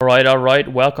All right.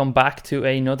 Welcome back to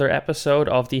another episode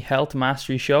of the Health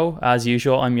Mastery Show. As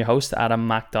usual, I'm your host, Adam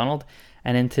MacDonald.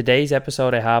 And in today's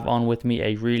episode, I have on with me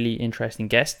a really interesting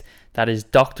guest. That is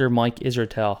Dr. Mike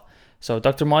ISRAETEL. So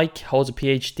Dr. Mike holds a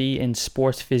PhD in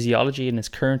sports physiology and is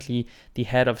currently the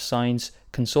head of science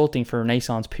consulting for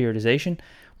Renaissance Periodization.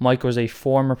 Mike was a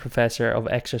former professor of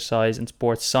exercise and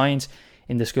sports science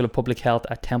in the School of Public Health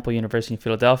at Temple University in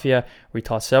Philadelphia, where he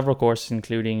taught several courses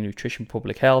including nutrition,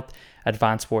 public health,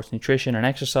 advanced sports nutrition and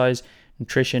exercise,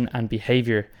 nutrition and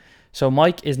behavior. So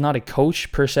Mike is not a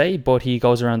coach per se, but he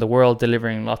goes around the world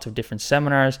delivering lots of different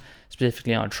seminars,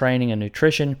 specifically on training and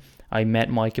nutrition. I met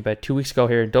Mike about 2 weeks ago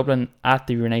here in Dublin at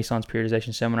the Renaissance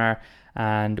Periodization Seminar,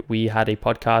 and we had a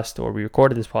podcast, or we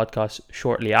recorded this podcast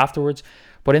shortly afterwards.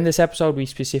 But in this episode, we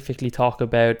specifically talk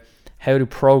about how to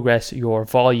progress your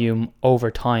volume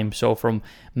over time. So from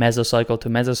mesocycle to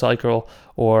mesocycle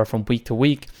or from week to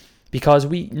week, because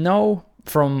we know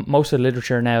from most of the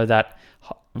literature now that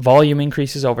volume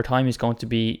increases over time is going to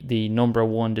be the number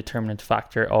one determinant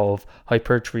factor of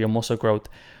hypertrophy or muscle growth.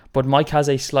 But Mike has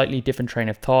a slightly different train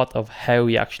of thought of how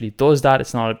he actually does that.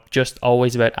 It's not just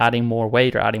always about adding more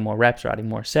weight or adding more reps or adding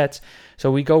more sets.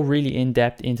 So we go really in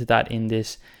depth into that in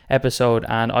this episode,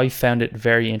 and I found it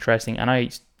very interesting and I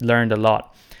learned a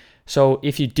lot. So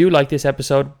if you do like this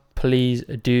episode, please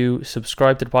do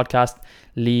subscribe to the podcast,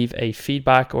 leave a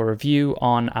feedback or review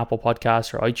on Apple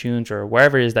Podcasts or iTunes or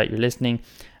wherever it is that you're listening.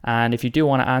 And if you do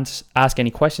want to ask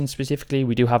any questions specifically,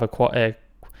 we do have a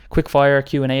quick fire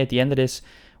Q&A at the end of this,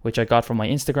 which I got from my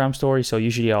Instagram story. So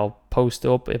usually I'll post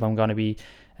up if I'm going to be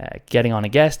getting on a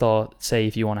guest. I'll say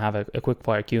if you want to have a quick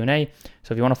fire Q&A.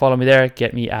 So if you want to follow me there,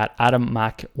 get me at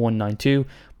AdamMac192.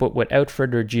 But without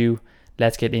further ado,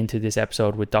 let's get into this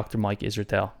episode with Dr. Mike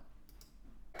ISRAETEL.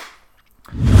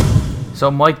 So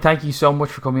Mike, thank you so much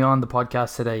for coming on the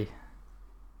podcast today.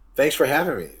 Thanks for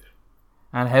having me.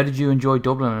 And how did you enjoy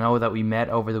Dublin? I know that we met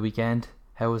over the weekend.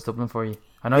 How was Dublin for you?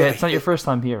 I know it's not your first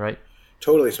time here, right?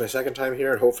 Totally. It's my second time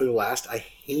here and hopefully the last. I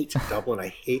hate Dublin. I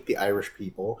hate the Irish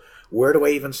people. Where do I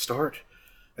even start?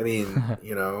 I mean,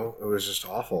 it was just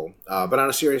awful. But on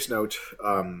a serious note,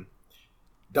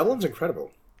 Dublin's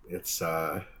incredible. It's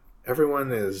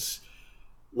everyone is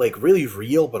like really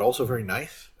real, but also very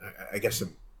nice. I guess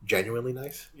genuinely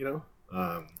nice,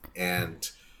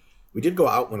 and we did go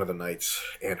out one of the nights,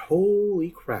 and holy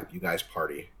crap, you guys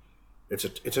party. It's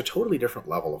a totally different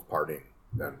level of partying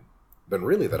than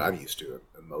really that I'm used to,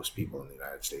 and most people in the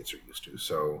United States are used to.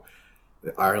 So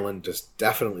Ireland just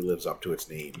definitely lives up to its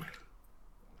name.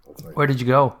 Where did you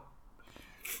go?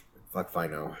 Fuck if I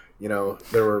know.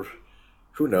 There were,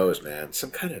 who knows, man,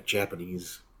 some kind of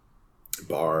Japanese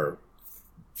bar,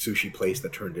 sushi place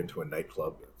that turned into a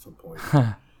nightclub at some point.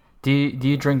 Do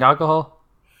you drink alcohol?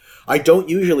 I don't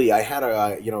usually. I had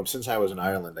since I was in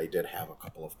Ireland, I did have a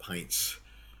couple of pints,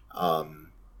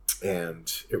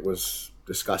 and it was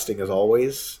disgusting as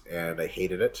always, and I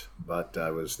hated it. But I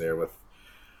was there with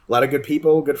a lot of good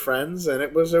people, good friends, and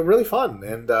it was really fun.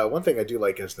 And one thing I do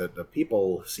like is that the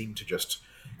people seem to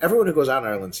everyone who goes out in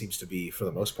Ireland seems to be, for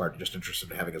the most part, just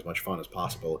interested in having as much fun as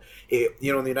possible. In the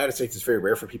United States, it's very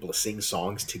rare for people to sing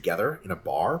songs together in a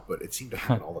bar, but it seemed to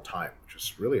happen all the time, which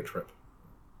is really a trip.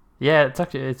 Yeah, it's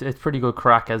actually it's pretty good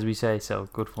crack, as we say, so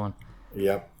good fun.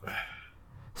 Yep.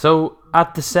 So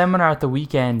at the seminar at the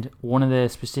weekend, one of the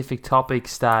specific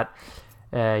topics that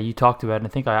you talked about, and I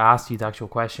think I asked you the actual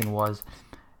question, was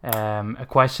a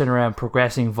question around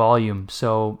progressing volume.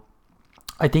 So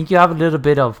I think you have a little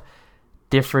bit of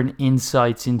different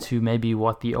insights into maybe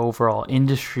what the overall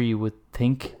industry would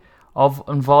think of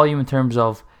on volume in terms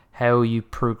of how you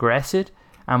progress it.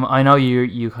 I know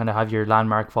you kind of have your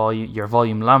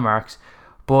volume landmarks,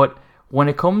 but when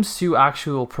it comes to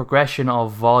actual progression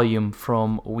of volume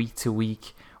from week to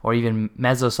week or even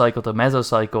mesocycle to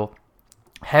mesocycle,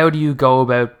 how do you go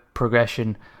about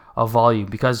progression of volume?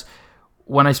 Because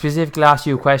when I specifically asked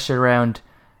you a question around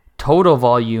total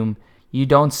volume, you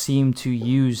don't seem to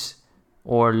use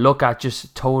or look at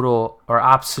just total or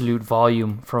absolute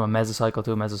volume from a mesocycle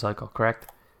to a mesocycle, correct?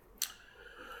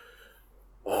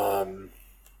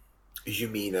 You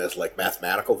mean as like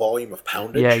mathematical volume of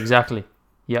poundage? Yeah, exactly.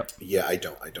 Yep. Yeah, I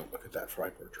don't look at that for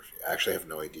hypertrophy. I actually have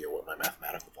no idea what my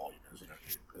mathematical volume is at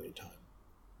any time.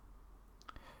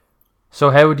 So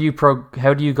how do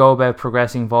you go about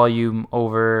progressing volume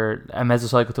over a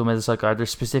mesocycle to a mesocycle? Are there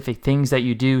specific things that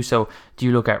you do? So do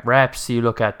you look at reps? Do you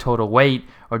look at total weight?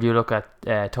 Or do you look at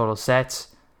total sets?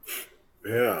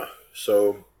 Yeah.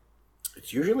 So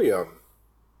it's usually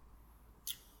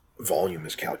volume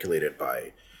is calculated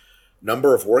by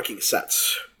number of working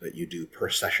sets that you do per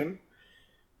session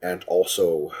and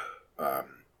also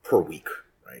per week,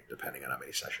 right? Depending on how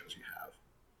many sessions you have.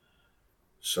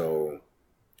 So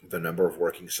the number of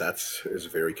working sets is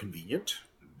very convenient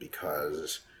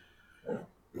because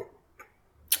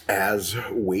as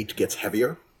weight gets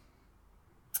heavier,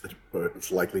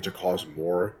 it's likely to cause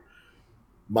more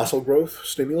muscle growth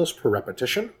stimulus per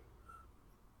repetition,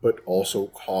 but also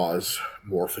cause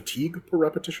more fatigue per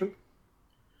repetition.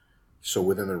 So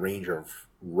within the range of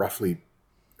roughly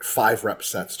 5 rep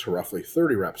sets to roughly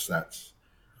 30 rep sets,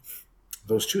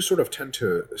 those two sort of tend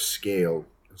to scale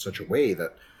in such a way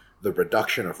that the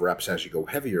reduction of reps as you go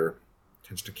heavier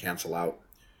tends to cancel out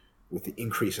with the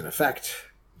increase in effect.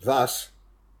 Thus,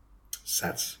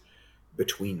 sets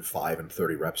between 5 and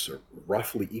 30 reps are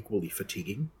roughly equally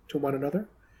fatiguing to one another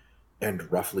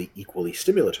and roughly equally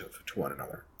stimulative to one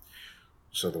another.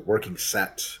 So the working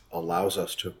set allows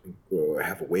us to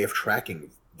have a way of tracking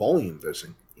volume that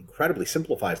incredibly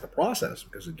simplifies the process,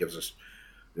 because it gives us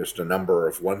just a number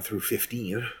of 1 through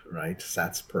 15, right,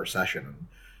 sets per session, and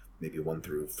maybe 1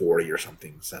 through 40 or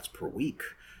something sets per week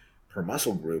per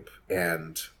muscle group.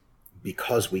 And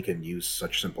because we can use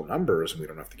such simple numbers and we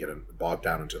don't have to get bogged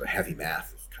down into the heavy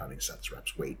math of counting sets,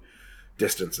 reps, weight,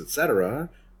 distance, etc.,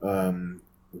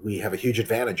 we have a huge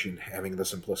advantage in having the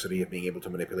simplicity of being able to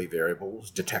manipulate variables,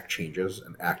 detect changes,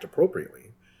 and act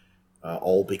appropriately,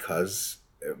 all because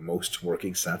most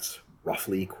working sets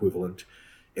roughly equivalent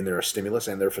in their stimulus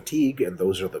and their fatigue, and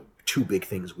those are the two big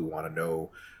things we want to know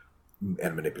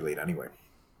and manipulate anyway.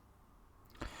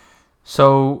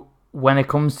 So when it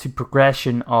comes to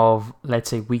progression of, let's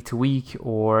say, week to week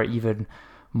or even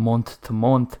month to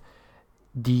month,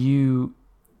 do you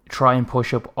try and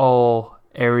push up all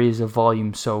areas of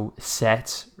volume, so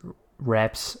sets,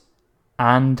 reps,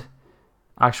 and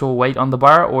actual weight on the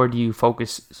bar, or do you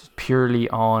focus purely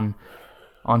on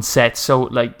sets? So,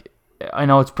 like, I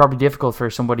know it's probably difficult for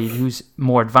somebody who's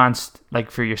more advanced,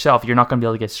 like for yourself. You're not going to be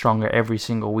able to get stronger every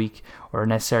single week or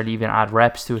necessarily even add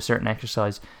reps to a certain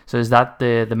exercise. So is that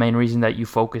the main reason that you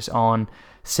focus on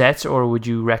sets, or would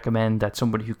you recommend that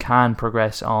somebody who can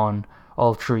progress on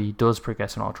all three does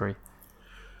progress on all three?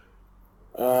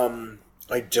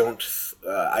 I don't.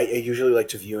 I usually like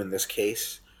to view, in this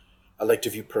case, I like to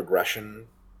view progression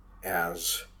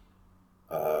as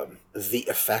the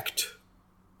effect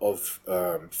of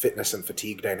fitness and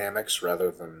fatigue dynamics,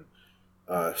 rather than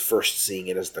first seeing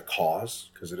it as the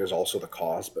cause, because it is also the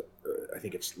cause, but I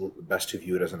think it's best to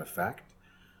view it as an effect.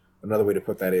 Another way to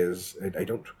put that is, I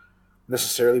don't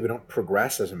necessarily, we don't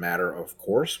progress as a matter of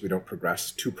course. We don't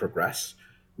progress to progress.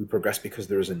 We progress because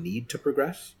there is a need to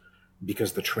progress,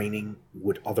 because the training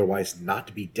would otherwise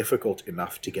not be difficult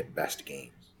enough to get best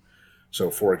gains. So,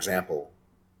 for example,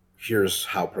 here's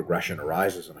how progression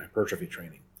arises in hypertrophy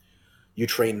training. You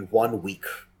train 1 week,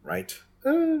 right?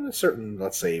 A certain,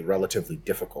 let's say, relatively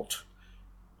difficult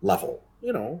level,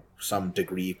 some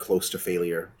degree close to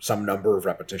failure, some number of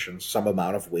repetitions, some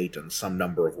amount of weight, and some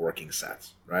number of working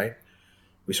sets, right?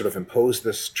 We sort of impose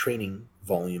this training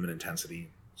volume and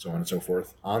intensity, so on and so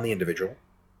forth, on the individual,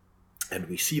 and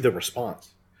we see the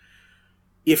response.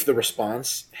 If the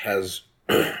response has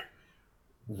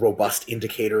robust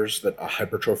indicators that a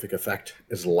hypertrophic effect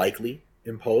is likely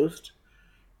imposed,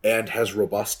 and has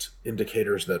robust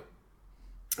indicators that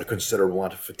a considerable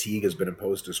amount of fatigue has been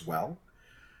imposed as well,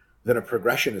 then a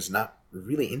progression is not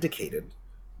really indicated,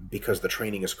 because the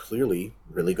training is clearly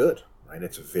really good, right?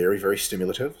 It's very, very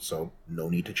stimulative, so no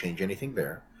need to change anything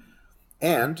there.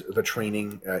 And the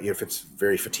training, if it's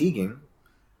very fatiguing,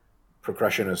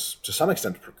 progression is to some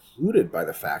extent precluded by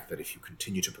the fact that if you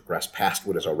continue to progress past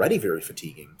what is already very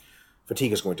fatiguing,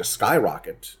 fatigue is going to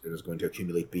skyrocket. It is going to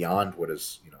accumulate beyond what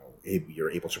is, you're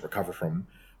able to recover from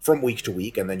week to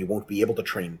week, and then you won't be able to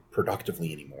train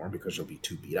productively anymore because you'll be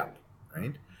too beat up,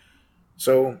 right?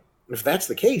 So if that's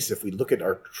the case, if we look at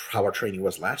how our training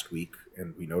was last week,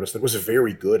 and we notice that it was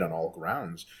very good on all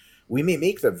grounds, we may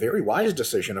make the very wise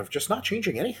decision of just not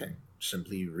changing anything,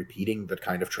 simply repeating the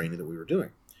kind of training that we were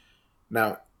doing.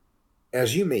 Now,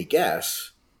 as you may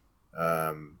guess,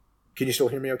 can you still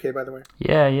hear me okay, by the way?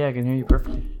 Yeah, I can hear you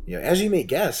perfectly. Yeah, as you may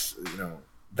guess,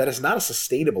 that is not a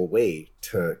sustainable way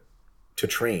to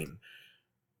train.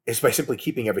 It's by simply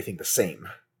keeping everything the same,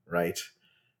 right?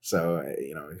 So,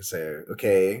 you can say,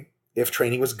 okay, if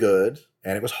training was good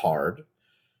and it was hard,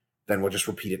 then we'll just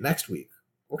repeat it next week.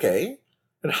 Okay,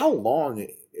 and how long?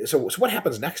 So what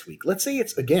happens next week? Let's say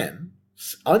it's, again,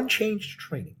 unchanged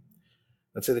training.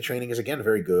 Let's say the training is, again,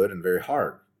 very good and very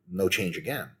hard. No change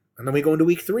again. And then we go into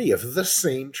week 3 of the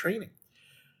same training.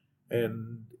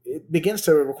 And it begins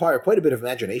to require quite a bit of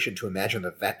imagination to imagine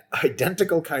that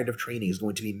identical kind of training is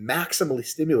going to be maximally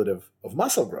stimulative of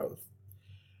muscle growth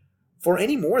for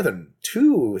any more than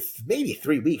 2, maybe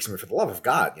 3 weeks, I mean, for the love of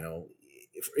God,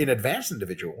 in advanced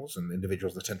individuals and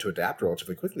individuals that tend to adapt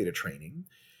relatively quickly to training,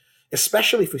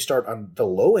 especially if we start on the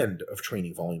low end of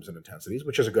training volumes and intensities,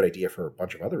 which is a good idea for a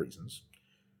bunch of other reasons,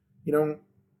 1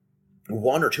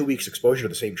 or 2 weeks exposure to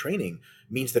the same training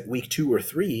means that week 2 or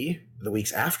 3, the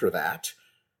weeks after that,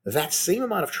 that same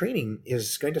amount of training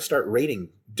is going to start rating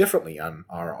differently on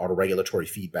our autoregulatory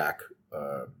feedback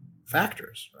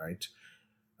factors, right?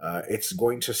 It's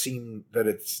going to seem that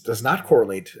it does not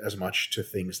correlate as much to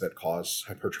things that cause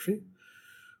hypertrophy.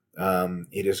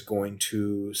 It is going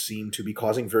to seem to be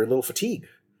causing very little fatigue,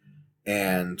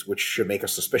 and which should make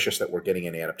us suspicious that we're getting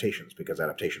any adaptations, because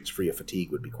adaptations free of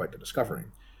fatigue would be quite the discovery.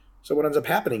 So what ends up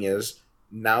happening is,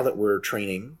 now that we're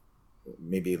training,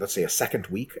 maybe let's say a second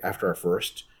week after our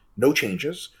first, no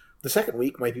changes, the second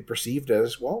week might be perceived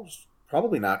as, well,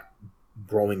 probably not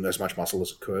growing as much muscle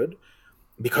as it could.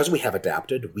 Because we have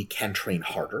adapted, we can train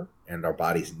harder, and our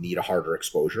bodies need a harder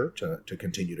exposure to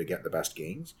continue to get the best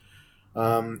gains.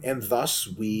 And thus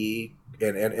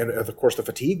and of course the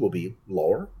fatigue will be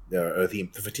lower. The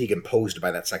fatigue imposed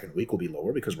by that second week will be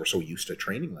lower because we're so used to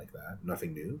training like that,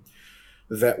 nothing new,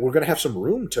 that we're going to have some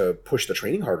room to push the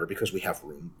training harder because we have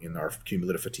room in our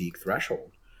cumulative fatigue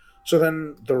threshold. So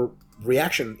then the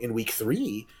reaction in week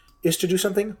 3 is to do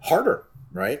something harder,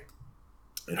 right?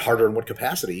 And harder in what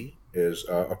capacity is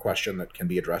a question that can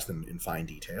be addressed in fine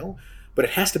detail, but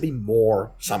it has to be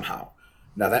more somehow.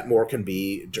 Now, that more can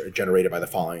be generated by the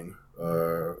following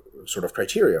sort of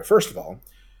criteria. First of all,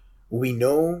 we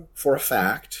know for a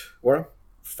fact, or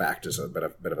fact is a bit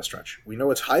of a stretch, we know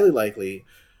it's highly likely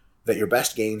that your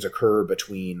best gains occur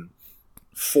between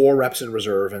 4 reps in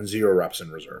reserve and 0 reps in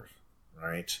reserve,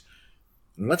 right?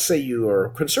 And let's say you are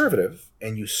conservative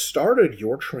and you started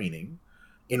your training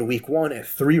in week 1 at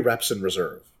 3 reps in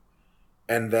reserve,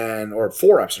 and then, or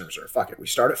 4 reps in reserve, fuck it, we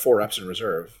start at 4 reps in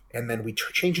reserve, and then we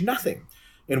change nothing,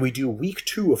 and we do week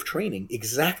 2 of training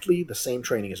exactly the same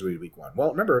training as we did week 1.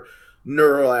 Well, remember,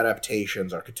 neural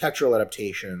adaptations, architectural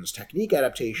adaptations, technique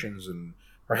adaptations, and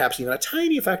perhaps even a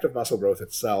tiny effect of muscle growth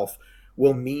itself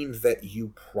will mean that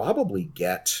you probably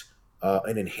get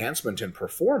an enhancement in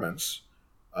performance,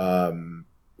 in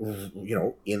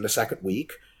the second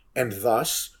week, and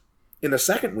thus, in the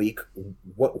second week,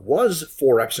 what was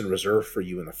 4 reps in reserve for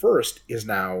you in the first is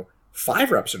now 5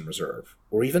 reps in reserve,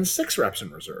 or even 6 reps in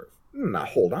reserve. Now,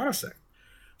 hold on a second.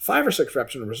 5 or 6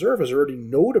 reps in reserve is already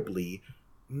notably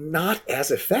not as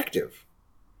effective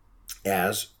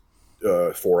as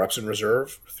 4 reps in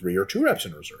reserve, 3 or 2 reps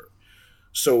in reserve.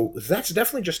 So that's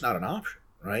definitely just not an option,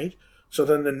 right? So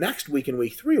then the next week, in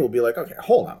week 3, we'll be like, okay,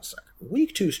 hold on a second.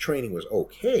 Week 2's training was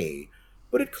okay,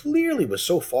 but it clearly was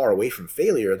so far away from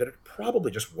failure that it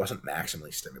probably just wasn't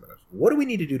maximally stimulative. What do we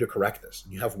need to do to correct this?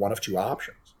 And you have one of 2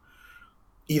 options.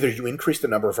 Either you increase the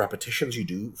number of repetitions you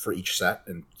do for each set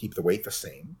and keep the weight the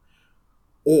same,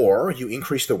 or you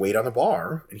increase the weight on the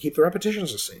bar and keep the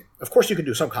repetitions the same. Of course, you can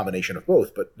do some combination of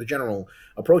both, but the general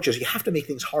approach is you have to make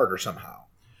things harder somehow,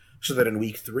 so that in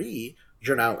week 3,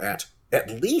 you're now at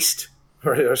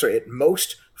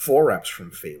most 4 reps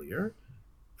from failure,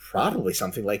 probably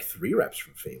something like 3 reps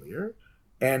from failure,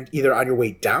 and either on your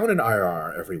way down in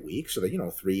IRR every week, so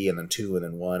that, 3 and then 2 and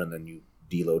then 1, and then you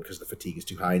deload because the fatigue is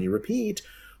too high and you repeat,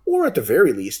 or at the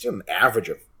very least, an average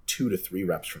of 2 to 3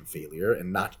 reps from failure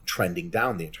and not trending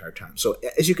down the entire time. So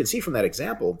as you can see from that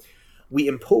example, we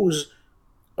impose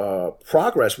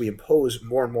progress, we impose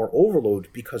more and more overload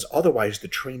because otherwise the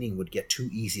training would get too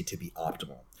easy to be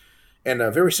optimal. And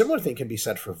a very similar thing can be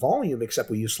said for volume, except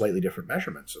we use slightly different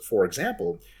measurements. For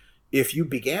example, if you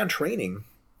began training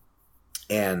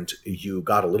and you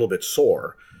got a little bit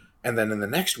sore, and then in the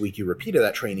next week you repeated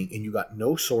that training and you got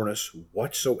no soreness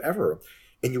whatsoever,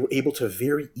 and you were able to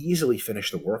very easily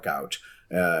finish the workout,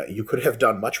 you could have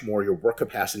done much more, your work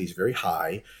capacity is very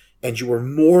high, and you were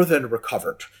more than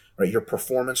recovered, right? Your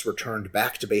performance returned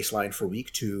back to baseline for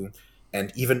week 2,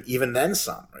 and even then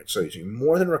some, right? So you're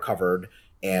more than recovered,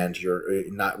 and you're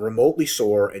not remotely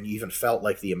sore, and you even felt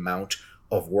like the amount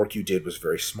of work you did was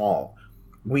very small.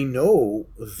 We know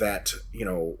that,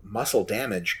 muscle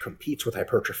damage competes with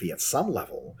hypertrophy at some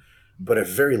level, but at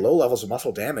very low levels of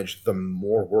muscle damage, the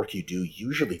more work you do,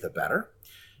 usually the better.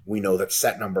 We know that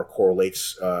set number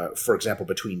correlates, for example,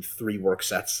 between 3 work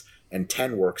sets and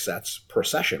 10 work sets per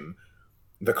session.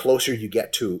 The closer you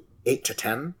get to 8 to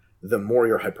 10, the more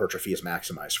your hypertrophy is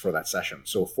maximized for that session.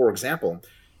 So, for example,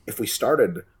 if we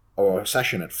started a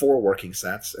session at 4 working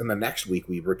sets, and the next week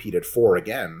we repeated 4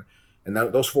 again, and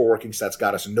those 4 working sets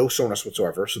got us no soreness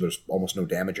whatsoever, so there's almost no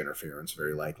damage interference,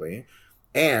 very likely.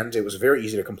 And it was very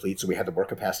easy to complete, so we had the work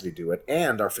capacity to do it,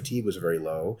 and our fatigue was very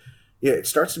low. Yeah, it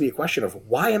starts to be a question of,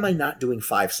 why am I not doing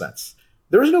 5 sets?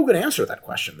 There is no good answer to that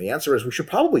question. The answer is we should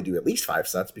probably do at least 5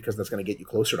 sets, because that's going to get you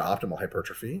closer to optimal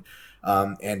hypertrophy,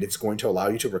 and it's going to allow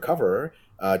you to recover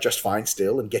just fine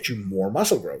still and get you more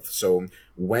muscle growth. So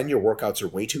when your workouts are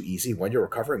way too easy, when you're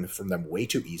recovering from them way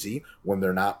too easy, when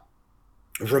they're not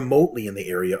remotely in the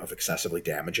area of excessively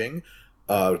damaging,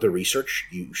 the research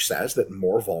says that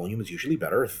more volume is usually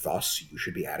better. Thus, you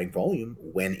should be adding volume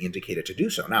when indicated to do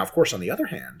so. Now, of course, on the other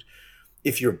hand,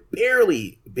 if you're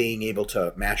barely being able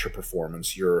to match your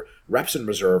performance, your reps in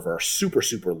reserve are super,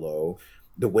 super low,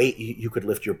 the weight you could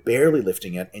lift, you're barely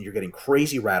lifting it, and you're getting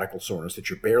crazy radical soreness that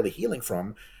you're barely healing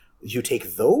from, you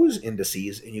take those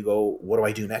indices and you go, what do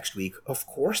I do next week? Of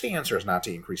course, the answer is not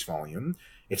to increase volume.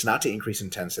 It's not to increase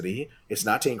intensity. It's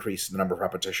not to increase the number of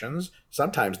repetitions.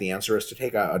 Sometimes the answer is to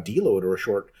take a deload or a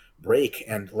short break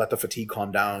and let the fatigue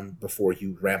calm down before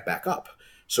you ramp back up.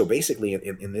 So basically,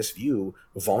 in this view,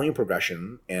 volume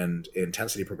progression and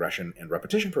intensity progression and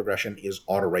repetition progression is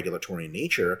autoregulatory in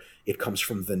nature. It comes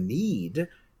from the need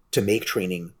to make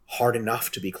training hard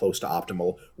enough to be close to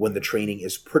optimal when the training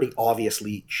is pretty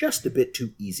obviously just a bit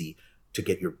too easy to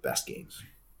get your best gains.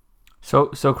 So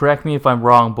correct me if I'm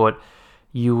wrong, but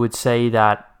you would say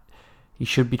that you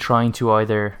should be trying to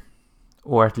either,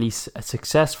 or at least a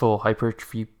successful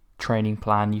hypertrophy training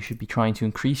plan, you should be trying to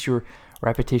increase your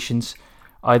repetitions,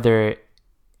 either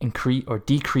increase or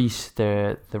decrease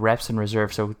the reps in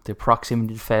reserve, so the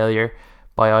proximity to failure,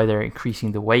 by either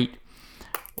increasing the weight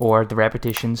or the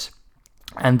repetitions.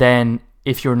 And then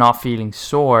if you're not feeling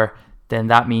sore, then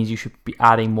that means you should be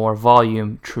adding more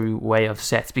volume through way of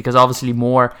sets, because obviously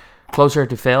more closer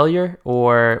to failure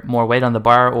or more weight on the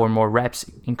bar or more reps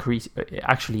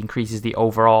increases the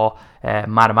overall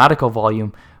mathematical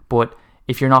volume. But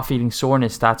if you're not feeling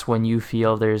soreness, that's when you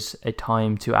feel there's a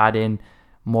time to add in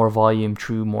more volume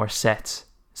through more sets.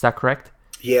 Is that correct?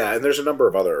 Yeah, and there's a number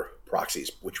of other proxies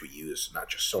which we use, not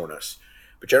just soreness.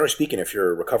 But generally speaking, if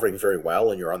you're recovering very well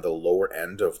and you're on the lower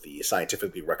end of the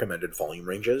scientifically recommended volume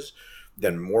ranges,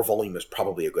 then more volume is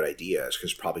probably a good idea,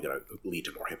 because it's probably going to lead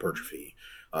to more hypertrophy.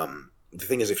 The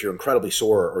thing is, if you're incredibly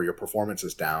sore or your performance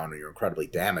is down or you're incredibly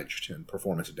damaged, and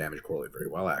performance and damage correlate very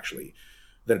well actually,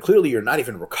 then clearly you're not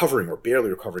even recovering or barely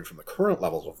recovering from the current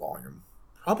levels of volume.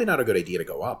 Probably not a good idea to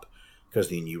go up, because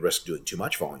then you risk doing too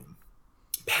much volume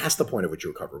past the point at which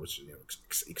you recover, which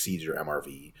exceeds your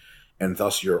MRV, and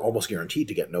thus you're almost guaranteed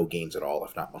to get no gains at all,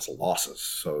 if not muscle losses.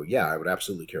 So yeah, I would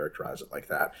absolutely characterize it like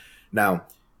that. Now,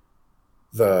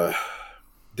 the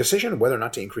decision of whether or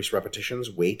not to increase repetitions,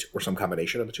 weight, or some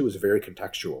combination of the two is very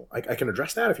contextual. I can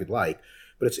address that if you'd like,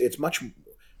 but it's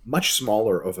much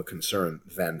smaller of a concern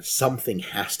than something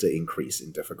has to increase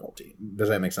in difficulty. Does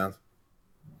that make sense?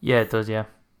 Yeah, it does, yeah.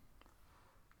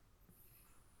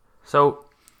 So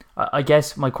I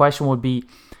guess my question would be,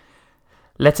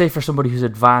 let's say for somebody who's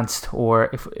advanced, or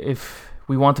if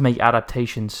we want to make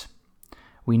adaptations,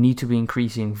 we need to be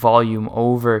increasing volume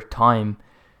over time.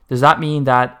 Does that mean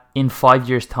that in 5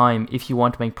 years' time, if you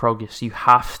want to make progress, you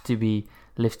have to be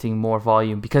lifting more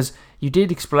volume? Because you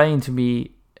did explain to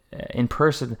me in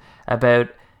person about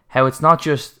how it's not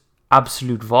just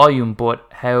absolute volume, but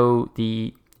how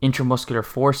the intramuscular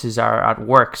forces are at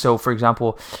work. So, for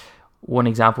example, one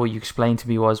example you explained to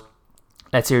me was,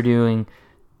 let's say you're doing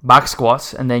back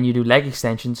squats and then you do leg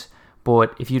extensions,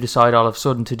 but if you decide all of a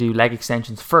sudden to do leg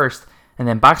extensions first and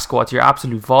then back squats, your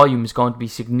absolute volume is going to be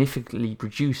significantly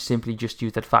reduced, simply just due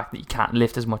to the fact that you can't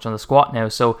lift as much on the squat now.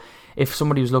 So if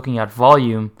somebody was looking at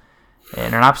volume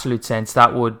in an absolute sense,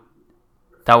 that would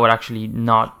actually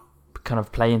not kind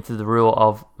of play into the rule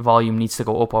of volume needs to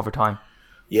go up over time.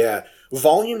 Yeah,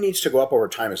 volume needs to go up over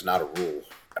time is not a rule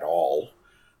at all.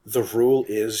 The rule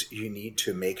is you need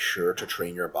to make sure to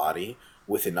train your body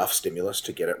with enough stimulus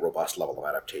to get at robust level of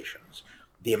adaptations.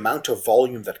 The amount of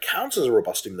volume that counts as a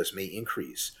robust stimulus may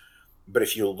increase, but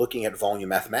if you're looking at volume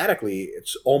mathematically,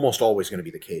 it's almost always going to be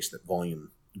the case that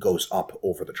volume goes up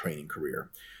over the training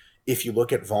career. If you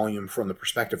look at volume from the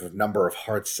perspective of number of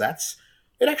hard sets,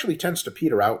 it actually tends to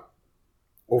peter out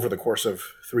over the course of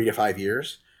 3 to 5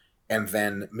 years, and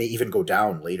then may even go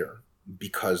down later,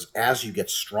 because as you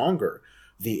get stronger,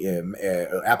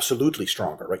 absolutely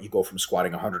stronger, right? You go from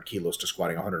squatting 100 kilos to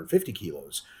squatting 150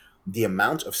 kilos. The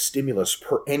amount of stimulus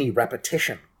per any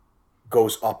repetition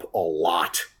goes up a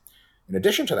lot. In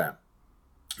addition to that,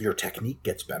 your technique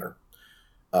gets better,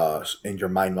 and your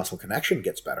mind-muscle connection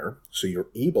gets better, so you're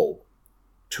able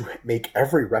to make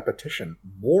every repetition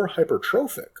more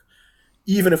hypertrophic,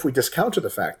 even if we discounted the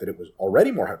fact that it was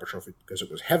already more hypertrophic because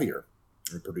it was heavier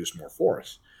and produced more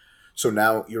force. So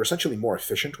now you're essentially more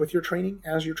efficient with your training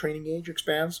as your training age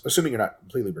expands, assuming you're not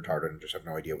completely retarded and just have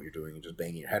no idea what you're doing and just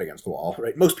banging your head against the wall,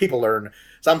 right? Most people learn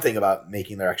something about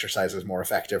making their exercises more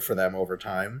effective for them over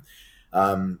time.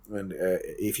 And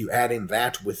if you add in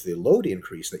that with the load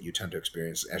increase that you tend to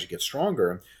experience as you get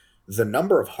stronger, the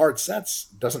number of hard sets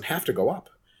doesn't have to go up,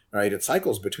 right? It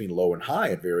cycles between low and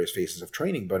high at various phases of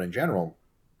training, but in general,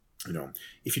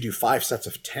 if you do 5 sets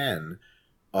of 10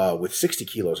 with 60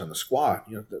 kilos on the squat,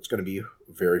 that's going to be a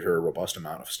very, very robust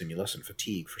amount of stimulus and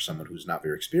fatigue for someone who's not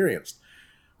very experienced.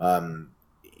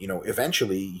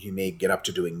 Eventually you may get up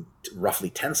to doing roughly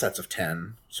 10 sets of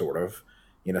 10, sort of,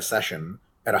 in a session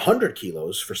at 100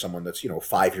 kilos for someone that's,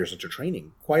 5 years into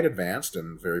training, quite advanced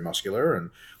and very muscular, and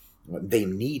they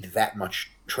need that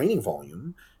much training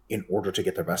volume in order to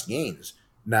get their best gains.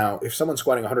 Now, if someone's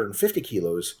squatting 150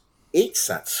 kilos, 8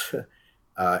 sets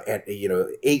at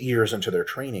 8 years into their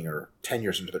training or 10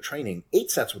 years into their training,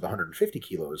 8 sets with 150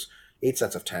 kilos, 8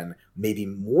 sets of 10 may be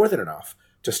more than enough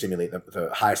to stimulate the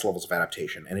highest levels of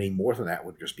adaptation, and any more than that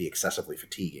would just be excessively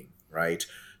fatiguing, right?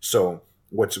 So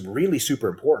what's really super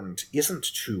important isn't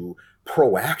to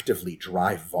proactively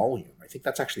drive volume. I think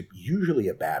that's actually usually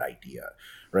a bad idea,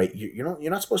 right? You're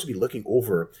not supposed to be looking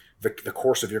over the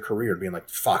course of your career and being like,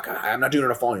 fuck, I'm not doing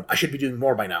enough volume. I should be doing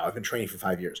more by now. I've been training for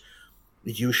 5 years.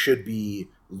 You should be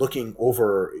looking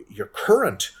over your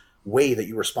current way that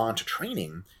you respond to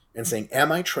training and saying,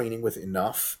 am I training with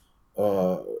enough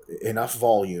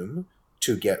volume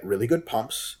to get really good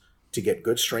pumps, to get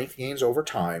good strength gains over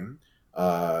time,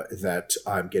 that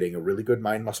I'm getting a really good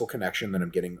mind-muscle connection, that I'm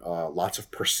getting lots of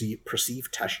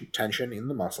perceived tension in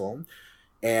the muscle,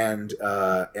 and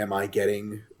am I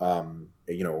getting,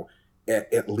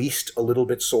 at least a little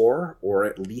bit sore, or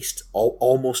at least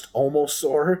almost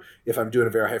sore if I'm doing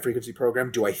a very high-frequency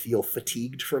program? Do I feel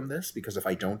fatigued from this? Because if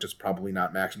I don't, it's probably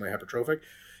not maximally hypertrophic.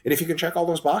 And if you can check all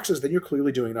those boxes, then you're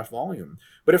clearly doing enough volume.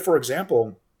 But if, for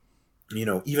example,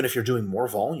 even if you're doing more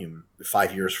volume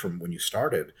 5 years from when you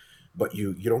started, but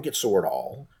you don't get sore at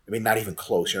all, I mean, not even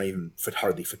close, you're not even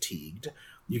hardly fatigued,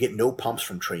 you get no pumps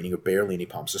from training or barely any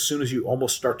pumps. As soon as you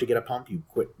almost start to get a pump, you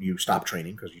quit, you stop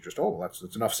training because you just,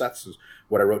 that's enough sets, is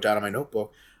what I wrote down in my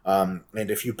notebook. And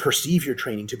if you perceive your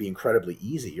training to be incredibly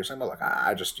easy, you're saying, well,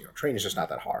 training is just not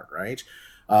that hard, right?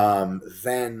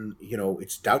 Then,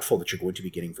 it's doubtful that you're going to be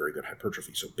getting very good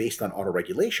hypertrophy. So based on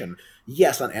autoregulation,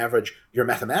 yes, on average, your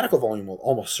mathematical volume will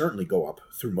almost certainly go up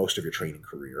through most of your training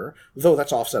career, though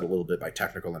that's offset a little bit by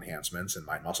technical enhancements and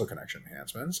mind-muscle connection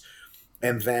enhancements.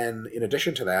 And then, in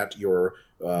addition to that, your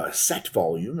set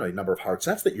volume, a number of hard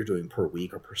sets that you're doing per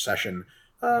week or per session,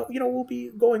 will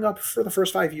be going up for the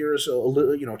first 5 years, a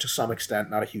little, to some extent,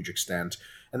 not a huge extent.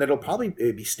 And then it'll probably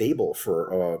be stable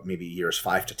for maybe years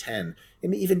 5 to 10,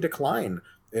 and even decline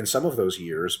in some of those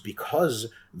years because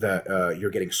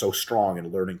you're getting so strong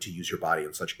and learning to use your body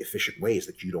in such efficient ways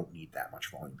that you don't need that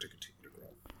much volume to continue to grow.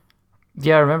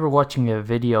 Yeah, I remember watching a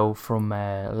video from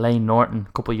Lane Norton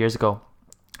a couple of years ago,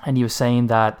 and he was saying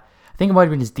that, I think it might have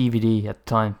been his DVD at the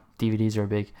time. DVDs are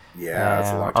big. Yeah,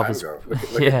 that's a long time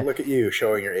ago. Look at you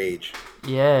showing your age.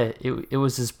 Yeah, it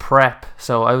was his prep.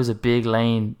 So I was a big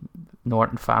Lane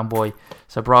Norton fanboy.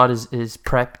 So I brought his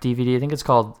prep DVD. I think it's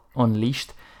called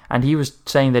Unleashed. And he was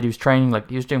saying that he was training,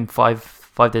 he was doing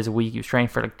five days a week. He was training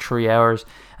for 3 hours.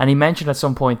 And he mentioned at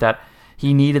some point that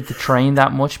he needed to train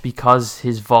that much because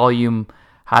his volume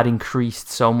had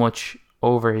increased so much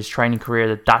over his training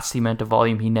career that's the amount of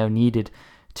volume he now needed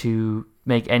to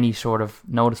make any sort of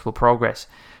noticeable progress.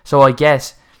 So I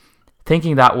guess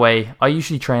thinking that way, I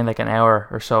usually train an hour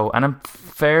or so, and I'm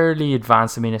fairly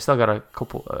advanced. I mean, I still got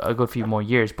a good few more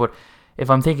years, but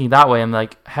if I'm thinking that way, I'm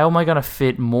like, how am I going to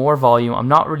fit more volume? I'm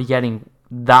not really getting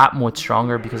that much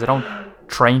stronger because I don't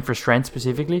train for strength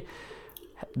specifically.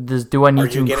 Do I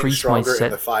need to increase my set? Are you getting stronger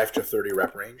in the 5 to 30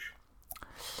 rep range?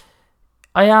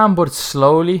 I am, but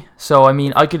slowly. So, I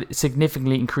mean, I could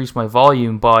significantly increase my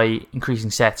volume by increasing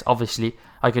sets. Obviously,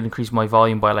 I could increase my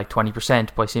volume by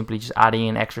 20% by simply just adding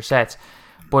in extra sets.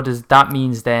 But that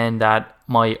means then that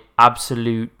my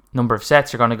absolute number of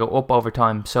sets are going to go up over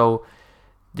time. So,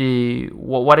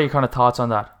 what are your kind of thoughts on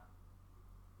that?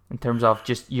 In terms of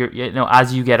just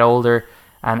as you get older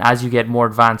and as you get more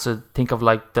advanced, so think of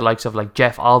the likes of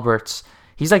Jeff Alberts.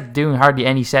 He's doing hardly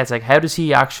any sets. How does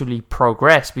he actually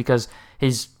progress? Because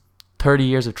his 30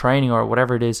 years of training or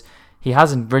whatever it is, he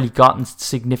hasn't really gotten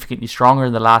significantly stronger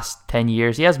in the last 10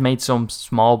 years. He has made some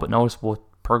small but noticeable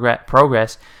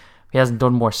progress. He hasn't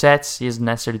done more sets. He hasn't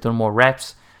necessarily done more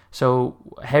reps. So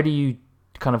how do you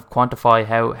kind of quantify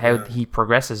how he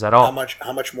progresses at all?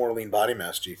 How much more lean body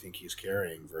mass do you think he's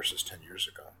carrying versus 10 years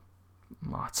ago?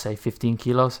 I'd say 15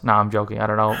 kilos. No, I'm joking. I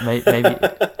don't know. Maybe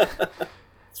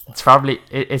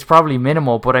it's probably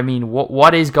minimal. But I mean,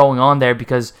 what is going on there?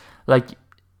 Because like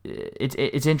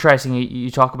it's interesting. You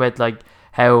talk about like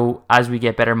how as we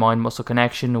get better mind muscle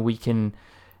connection, we can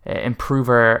improve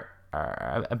our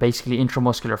basically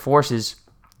intramuscular forces.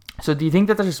 So do you think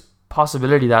that there's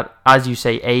possibility that, as you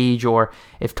say, age or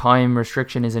if time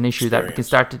restriction is an issue, that we can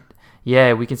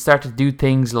start to do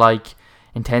things like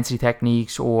intensity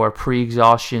techniques or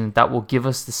pre-exhaustion that will give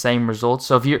us the same results?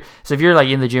 So if you're like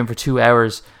in the gym for 2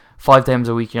 hours 5 times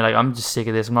a week, and you're like, I'm just sick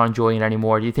of this, I'm not enjoying it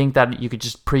anymore. Do you think that you could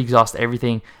just pre-exhaust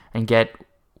everything and get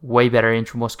way better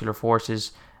intramuscular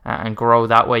forces and grow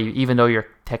that way, even though you're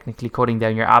technically cutting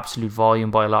down your absolute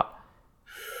volume by a lot?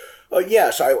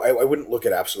 Yes, I wouldn't look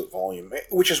at absolute volume,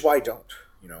 which is why I don't.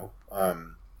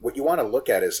 What you want to look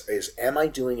at is am I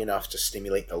doing enough to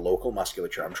stimulate the local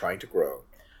musculature I'm trying to grow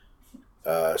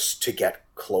to get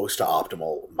close to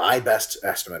optimal, my best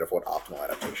estimate of what optimal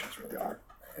adaptations really are.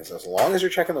 And so as long as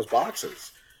you're checking those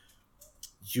boxes,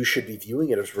 you should be viewing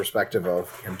it as perspective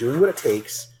of I'm doing what it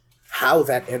takes. How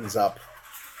that ends up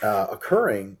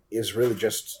occurring is really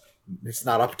just, it's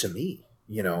not up to me,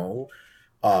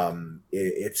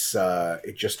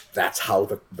 it just, that's how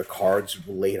the cards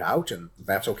laid out, and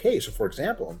that's okay. So for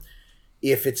example,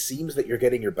 if it seems that you're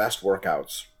getting your best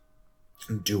workouts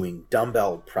doing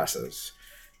dumbbell presses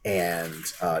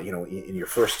and in your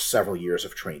first several years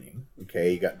of training,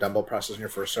 okay, you got dumbbell presses in your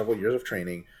first several years of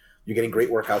training, you're getting great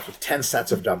workouts with 10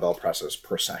 sets of dumbbell presses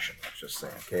per session, let's just say,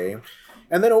 okay.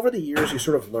 And then over the years you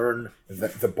sort of learn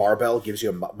that the barbell gives you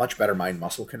a much better mind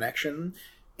muscle connection.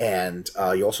 And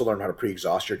you also learn how to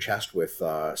pre-exhaust your chest with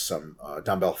some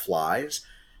dumbbell flies.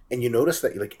 And you notice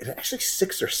that it's actually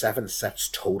 6 or 7 sets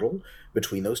total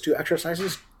between those two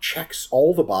exercises checks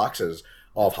all the boxes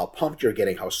of how pumped you're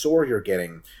getting, how sore you're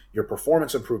getting, your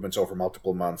performance improvements over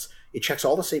multiple months. It checks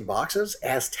all the same boxes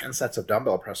as 10 sets of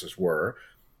dumbbell presses were.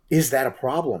 Is that a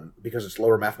problem because it's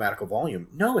lower mathematical volume?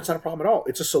 No, it's not a problem at all.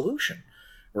 It's a solution,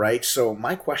 right? So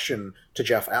my question to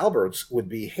Jeff Alberts would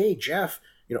be, hey, Jeff,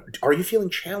 are you feeling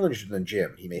challenged in the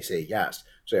gym? He may say yes.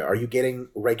 Say, are you getting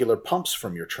regular pumps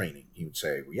from your training? He would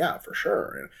say, well, yeah, for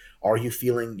sure. And are you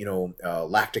feeling,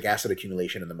 lactic acid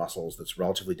accumulation in the muscles that's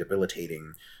relatively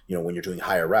debilitating, when you're doing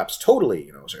higher reps? Totally.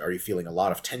 So are you feeling a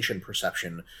lot of tension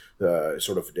perception,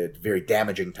 sort of very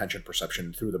damaging tension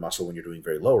perception through the muscle when you're doing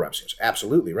very low reps? Yes,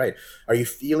 absolutely right. Are you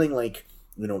feeling like,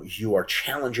 you are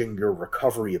challenging your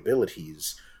recovery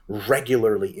abilities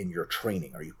regularly in your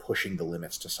training? Are you pushing the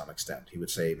limits to some extent? He would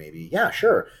say maybe, yeah,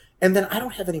 sure. And then I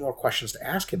don't have any more questions to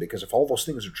ask him, because if all those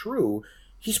things are true,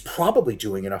 he's probably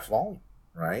doing enough volume,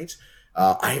 right?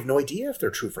 I have no idea if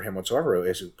they're true for him whatsoever.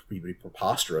 It would be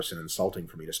preposterous and insulting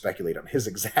for me to speculate on his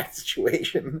exact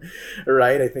situation,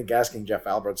 right? I think asking Jeff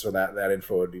Alberts for that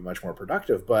info would be much more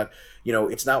productive. But,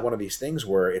 it's not one of these things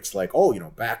where it's like,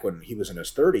 back when he was in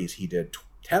his 30s, he did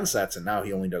 10 sets and now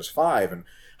he only does 5. And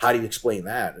how do you explain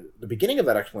that? The beginning of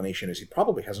that explanation is he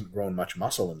probably hasn't grown much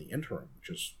muscle in the interim, which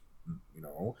is,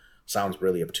 sounds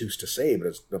really obtuse to say, but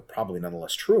it's probably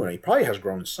nonetheless true. And he probably has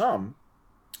grown some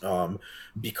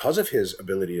because of his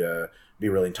ability to be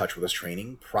really in touch with his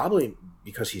training, probably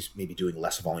because he's maybe doing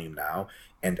less volume now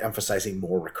and emphasizing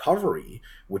more recovery,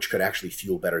 which could actually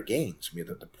fuel better gains. I mean,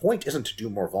 the point isn't to do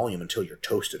more volume until you're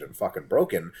toasted and fucking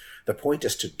broken. The point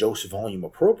is to dose volume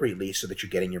appropriately so that you're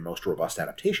getting your most robust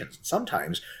adaptations. And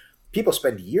sometimes people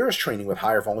spend years training with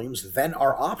higher volumes than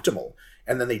are optimal,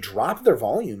 and then they drop their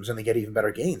volumes and they get even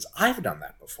better gains. I've done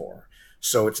that before.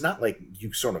 So it's not like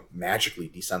you sort of magically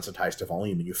desensitize to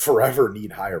volume and you forever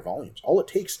need higher volumes. All it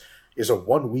takes is a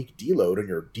 1-week deload and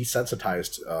you're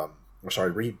desensitized,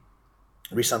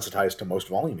 resensitized to most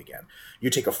volume again. You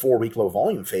take a 4-week low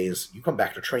volume phase, you come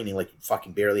back to training like you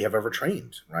fucking barely have ever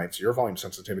trained, right? So your volume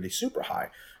sensitivity is super high.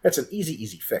 That's an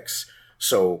easy fix.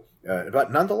 So,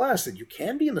 but nonetheless, that you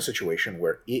can be in the situation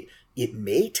where it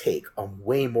may take a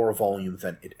way more volume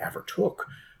than it ever took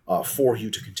for you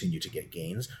to continue to get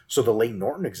gains. So the Lane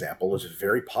Norton example is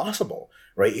very possible,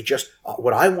 right? It just,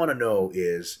 what I want to know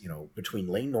is, between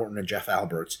Lane Norton and Jeff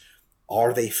Alberts,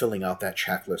 are they filling out that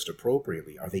checklist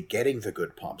appropriately? Are they getting the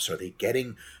good pumps? Are they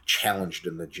getting challenged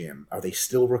in the gym? Are they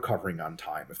still recovering on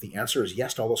time? If the answer is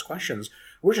yes to all those questions,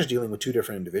 we're just dealing with 2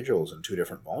 different individuals and 2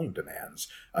 different volume demands.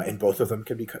 And both of them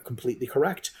can be completely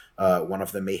correct. One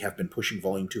of them may have been pushing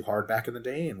volume too hard back in the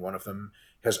day, and one of them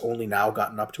has only now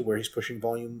gotten up to where he's pushing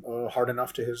volume hard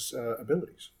enough to his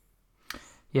abilities.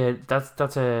 Yeah,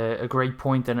 that's a great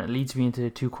point, and it leads me into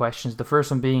 2 questions. The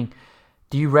first one being,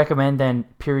 Do you recommend then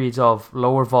periods of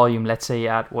lower volume, let's say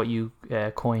at what you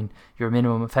coin your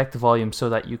minimum effective volume, so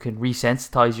that you can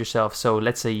resensitize yourself? So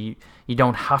let's say you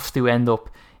don't have to end up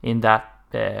in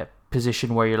that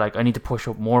position where you're like, I need to push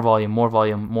up more volume, more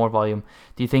volume, more volume.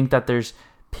 Do you think that there's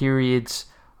periods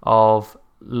of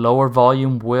lower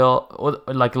volume will,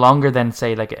 like longer than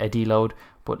say like a deload,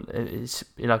 but it's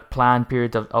like planned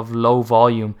periods of low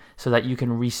volume, so that you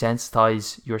can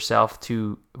resensitize yourself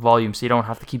to volume, so you don't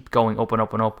have to keep going up and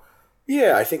up and up?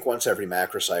 Yeah, I think once every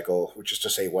macro cycle, which is to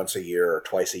say once a year or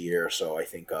twice a year. So I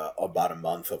think about a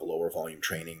month of lower volume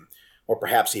training, or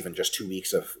perhaps even just 2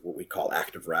 weeks of what we call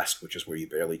active rest, which is where you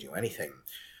barely do anything,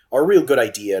 are a real good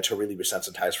idea to really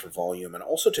resensitize for volume, and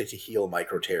also to heal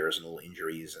micro tears and little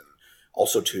injuries, and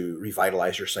also to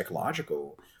revitalize your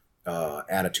psychological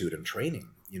attitude and training.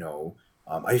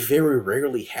 I very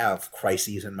rarely have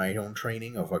crises in my own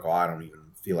training of like, oh, I don't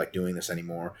even feel like doing this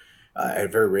anymore. I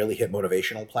very rarely hit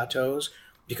motivational plateaus,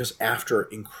 because after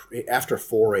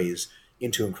forays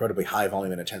into incredibly high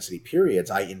volume and intensity periods,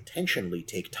 I intentionally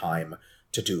take time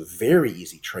to do very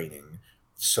easy training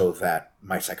so that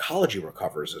my psychology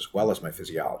recovers as well as my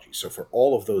physiology. So for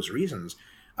all of those reasons,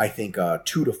 I think a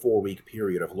 2 to 4 week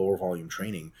period of lower volume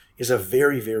training is a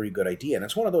very, very good idea. And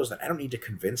it's one of those that I don't need to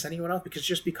convince anyone of, because it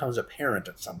just becomes apparent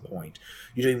at some point.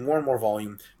 You're doing more and more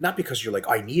volume, not because you're like,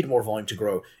 I need more volume to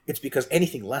grow. It's because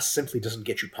anything less simply doesn't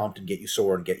get you pumped and get you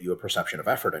sore and get you a perception of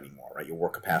effort anymore, right? Your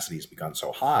work capacity has become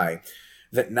so high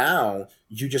that now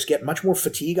you just get much more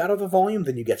fatigue out of the volume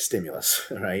than you get stimulus,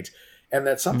 right? And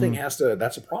that something that's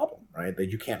a problem, right? That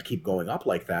you can't keep going up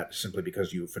like that simply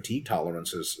because your fatigue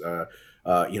tolerance is,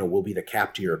 will be the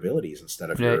cap to your abilities instead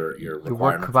of your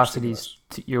requirement for stimulus.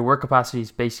 Your work capacity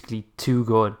is basically too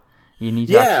good. You need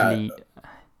to Yeah, actually.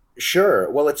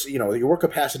 sure. Well, it's, your work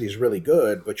capacity is really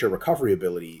good, but your recovery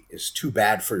ability is too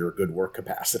bad for your good work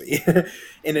capacity. And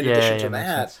in addition to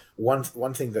that,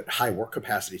 one thing that high work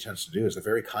capacity tends to do is the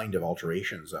very kind of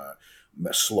alterations,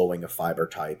 slowing of fiber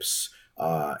types,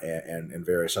 and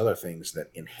various other things that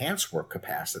enhance work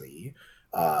capacity,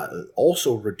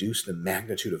 also reduce the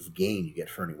magnitude of gain you get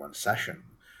for any one session.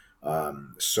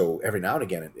 So every now and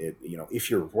again,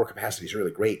 if your work capacity is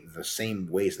really great, the same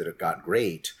ways that it got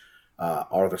great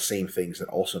are the same things that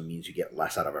also means you get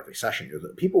less out of every session.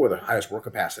 The people with the highest work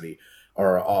capacity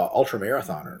are ultra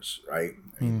marathoners, right?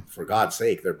 I mean, for God's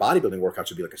sake, their bodybuilding workouts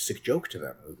would be like a sick joke to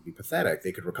them. It would be pathetic.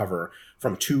 They could recover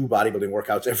from 2 bodybuilding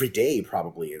workouts every day,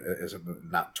 probably,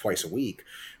 not twice a week.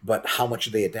 But how much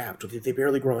do they adapt? They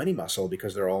barely grow any muscle,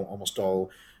 because they're almost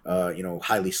all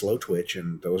highly slow twitch,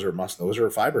 and those are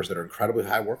fibers that are incredibly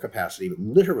high work capacity. But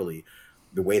literally,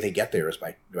 the way they get there is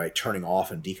by turning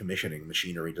off and decommissioning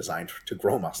machinery designed to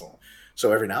grow muscle.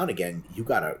 So every now and again, you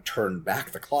got to turn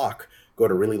back the clock, go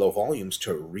to really low volumes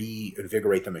to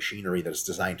reinvigorate the machinery that's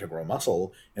designed to grow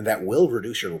muscle, and that will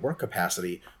reduce your work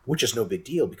capacity, which is no big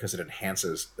deal because it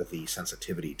enhances the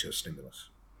sensitivity to stimulus.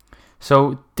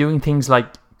 So doing things like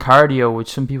cardio, which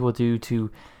some people do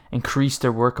to increase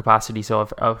their work capacity. So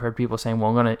I've heard people saying, well,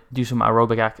 I'm going to do some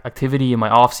aerobic activity in my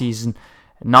off season,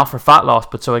 not for fat loss,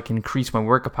 but so I can increase my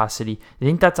work capacity. I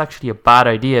think that's actually a bad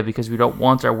idea, because we don't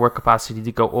want our work capacity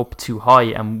to go up too high,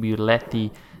 and we let the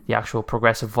actual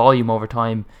progressive volume over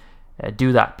time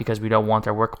do that, because we don't want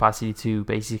our work capacity to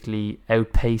basically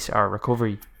outpace our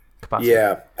recovery capacity.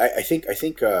 Yeah, I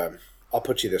think I'll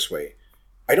put you this way.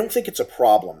 I don't think it's a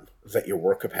problem that your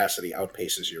work capacity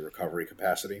outpaces your recovery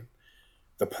capacity.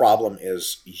 The problem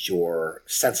is your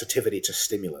sensitivity to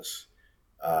stimulus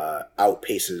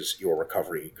outpaces your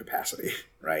recovery capacity,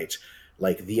 right?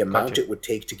 Like the amount it would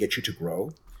take to get you to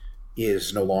grow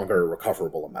is no longer a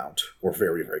recoverable amount, or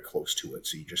very, very close to it.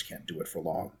 So you just can't do it for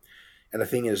long. And the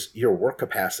thing is, your work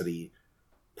capacity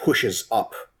pushes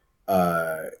up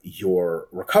your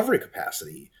recovery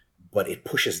capacity, but it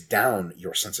pushes down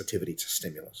your sensitivity to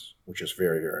stimulus, which is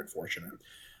very, very unfortunate.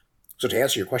 So to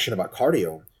answer your question about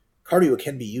cardio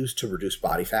can be used to reduce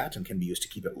body fat and can be used to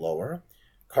keep it lower.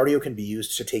 Cardio can be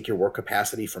used to take your work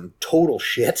capacity from total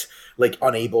shit, like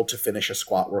unable to finish a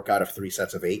squat workout of 3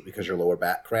 sets of 8 because your lower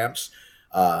back cramps.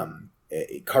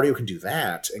 Cardio can do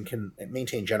that and can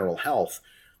maintain general health.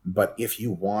 But if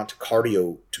you want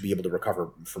cardio to be able to recover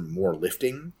from more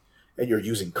lifting, and you're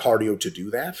using cardio to do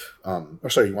that,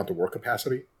 you want the work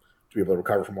capacity to be able to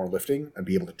recover from more lifting and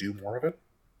be able to do more of it,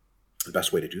 the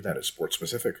best way to do that is sport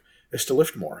specific, is to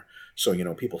lift more. So,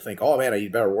 people think, oh man, I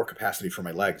need better work capacity for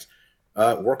my legs.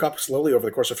 Work up slowly over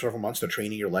the course of several months to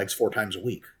training your legs 4 times a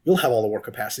week. You'll have all the work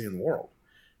capacity in the world.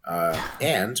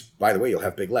 And by the way, you'll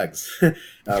have big legs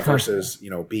versus,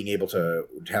 being able to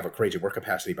have a crazy work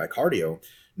capacity by cardio.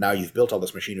 Now you've built all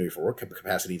this machinery for work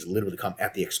capacity to literally come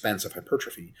at the expense of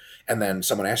hypertrophy. And then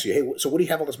someone asks you, hey, so what do you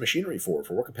have all this machinery for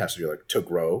work capacity? You're like, to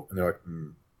grow. And they're like,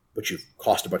 but you've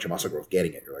cost a bunch of muscle growth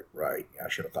getting it. You're like, right, yeah, I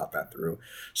should have thought that through.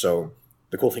 So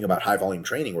the cool thing about high volume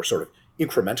training, or sort of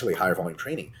incrementally higher volume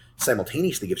training,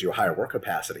 simultaneously gives you a higher work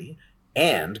capacity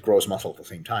and grows muscle at the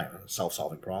same time. A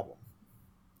self-solving problem.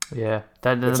 Yeah,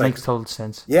 that makes total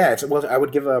sense. Yeah, well, I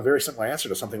would give a very simple answer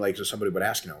to something like, so somebody would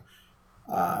ask,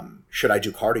 should I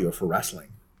do cardio for wrestling?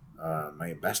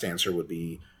 My best answer would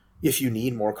be, if you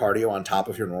need more cardio on top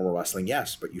of your normal wrestling,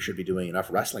 yes, but you should be doing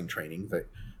enough wrestling training that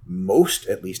most,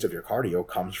 at least, of your cardio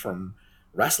comes from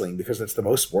wrestling, because it's the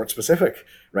most sport specific,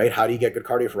 right? How do you get good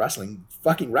cardio for wrestling?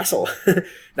 Fucking wrestle.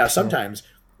 Now, sometimes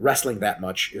wrestling that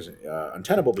much is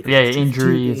untenable because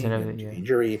injuries and everything.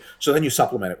 Injury. So then you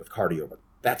supplement it with cardio, but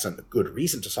that's a good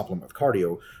reason to supplement with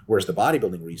cardio. Whereas the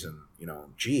bodybuilding reason,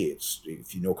 it's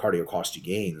if you know cardio costs you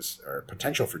gains or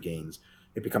potential for gains,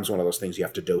 it becomes one of those things you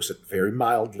have to dose it very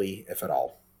mildly, if at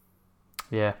all.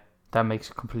 Yeah, that makes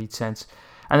complete sense.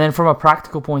 And then from a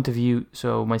practical point of view,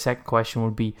 so my second question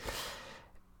would be,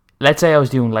 let's say I was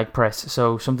doing leg press,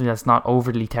 so something that's not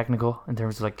overly technical in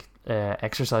terms of like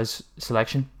exercise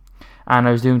selection, and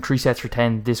I was doing 3 sets for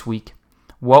 10 this week.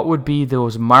 What would be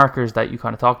those markers that you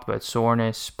kind of talked about,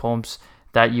 soreness, pumps,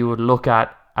 that you would look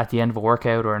at the end of a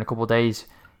workout or in a couple of days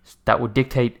that would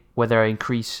dictate whether I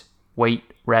increase weight,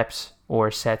 reps, or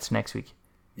sets next week?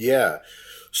 Yeah.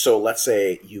 So let's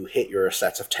say you hit your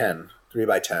sets of 10, 3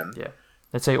 by 10. Yeah.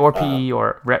 Let's say RPE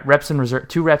or reps in reserve,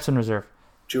 2 reps in reserve.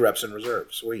 2 reps in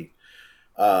reserve. Sweet.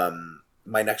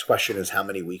 My next question is, how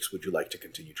many weeks would you like to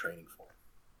continue training for?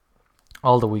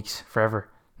 All the weeks, forever.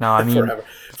 No, I mean,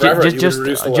 forever.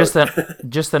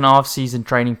 just an off-season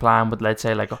training plan with, let's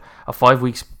say, like a 5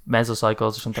 weeks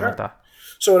mesocycles or something like that.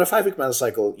 So in a 5-week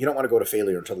mesocycle, you don't want to go to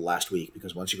failure until the last week,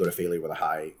 because once you go to failure with a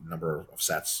high number of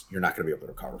sets, you're not going to be able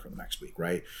to recover for the next week,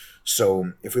 right?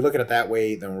 So if we look at it that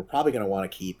way, then we're probably going to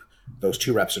want to keep those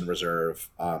 2 reps in reserve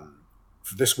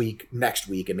for this week, next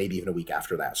week, and maybe even a week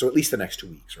after that. So at least the next 2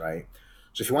 weeks, right?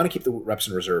 So if you want to keep the reps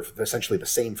in reserve essentially the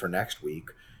same for next week,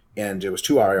 and it was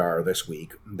 2 RIR this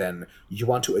week, then you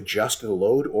want to adjust the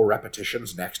load or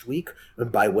repetitions next week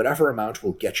by whatever amount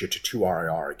will get you to 2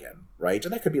 RIR again, right?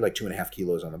 And that could be like 2.5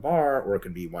 kilos on the bar, or it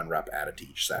could be 1 rep added to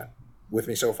each set. With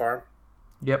me so far?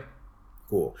 Yep.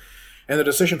 Cool. And the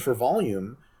decision for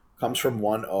volume comes from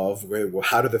one of, well,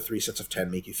 how do the 3 sets of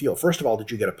 10 make you feel? First of all,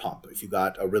 did you get a pump? If you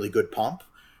got a really good pump,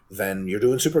 then you're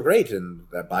doing super great, and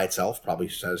that by itself probably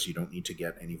says you don't need to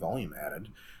get any volume added.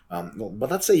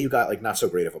 But let's say you got like not so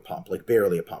great of a pump, like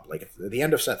barely a pump. Like at the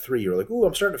end of set 3, you're like, ooh,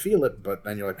 I'm starting to feel it. But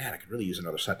then you're like, man, I could really use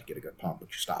another set to get a good pump, but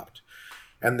you stopped.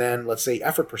 And then let's say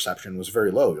effort perception was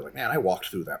very low. You're like, man, I walked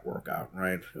through that workout,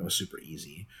 right? It was super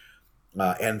easy.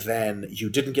 And then you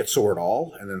didn't get sore at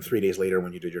all. And then 3 days later,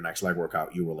 when you did your next leg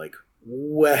workout, you were like,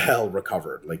 well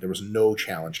recovered. Like there was no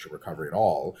challenge to recovery at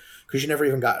all, because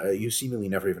you seemingly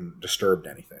never even disturbed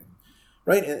anything.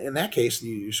 Right? In that case,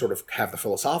 you sort of have the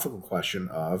philosophical question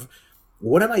of,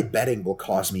 what am I betting will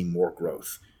cause me more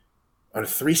growth? On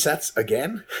 3 sets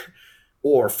again?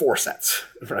 Or 4 sets,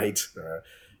 right?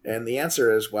 And the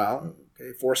answer is, well,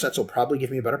 okay, 4 sets will probably give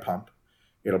me a better pump.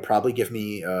 It'll probably give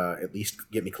me, at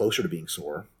least get me closer to being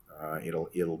sore.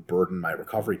 It'll burden my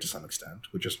recovery to some extent,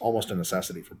 which is almost a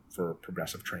necessity for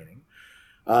progressive training.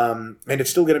 And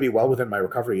it's still going to be well within my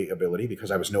recovery ability,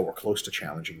 because I was nowhere close to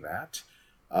challenging that.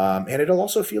 And it'll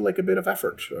also feel like a bit of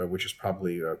effort, which is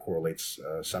probably correlates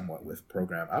somewhat with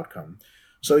program outcome.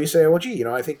 So you say, well, gee,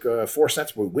 I think 4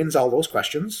 sets wins all those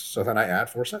questions. So then I add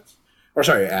 4 sets. Or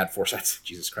sorry, I add 4 sets.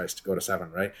 Jesus Christ, go to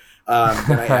 7, right?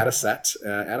 Then I add a set,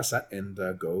 and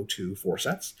go to 4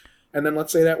 sets. And then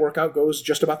let's say that workout goes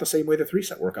just about the same way the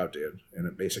 3-set workout did. And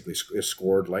it basically is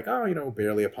scored like,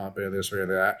 barely a pump, barely this,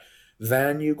 barely that.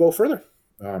 Then you go further.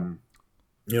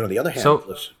 The other hand,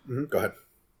 go ahead.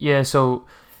 Yeah, so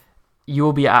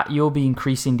you'll be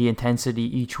increasing the intensity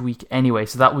each week anyway,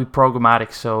 so that will be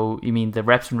programmatic. So you mean the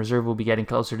reps in reserve will be getting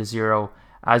closer to 0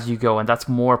 as you go, and that's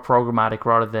more programmatic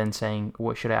rather than saying,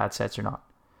 what should I add sets or not?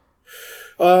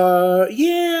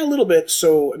 Yeah, a little bit.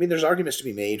 So there's arguments to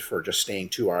be made for just staying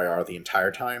 2 RIR the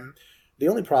entire time. The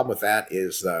only problem with that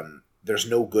is there's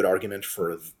no good argument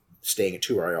for staying at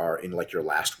 2 RIR in like your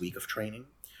last week of training,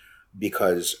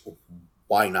 because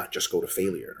why not just go to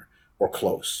failure or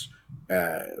close?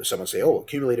 Someone say, oh,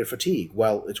 accumulated fatigue.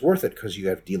 Well, it's worth it because you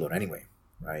have deload anyway,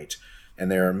 right?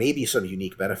 And there may be some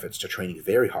unique benefits to training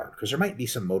very hard, because there might be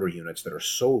some motor units that are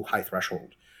so high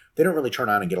threshold, they don't really turn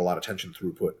on and get a lot of tension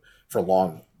throughput for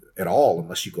long at all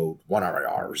unless you go 1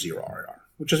 RIR or 0 RIR,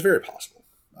 which is very possible.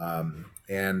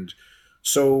 And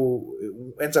So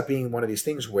it ends up being one of these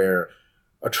things where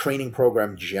a training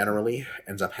program generally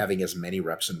ends up having as many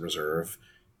reps in reserve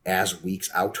as weeks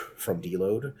out from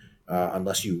deload,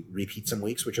 unless you repeat some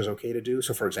weeks, which is okay to do.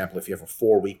 So, for example, if you have a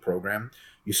 4-week program,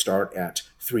 you start at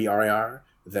 3 RIR,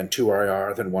 then 2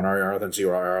 RIR, then 1 RIR, then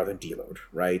 0 RIR, then deload,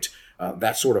 right?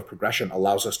 That sort of progression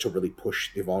allows us to really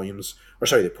push the volumes,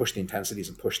 they push the intensities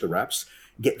and push the reps,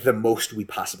 get the most we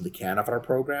possibly can of our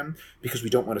program, because we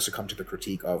don't want to succumb to the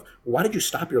critique of, why did you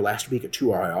stop your last week at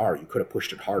 2 RIR? You could have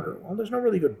pushed it harder. Well, there's no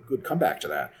really good comeback to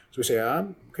that. So we say,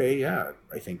 okay, yeah,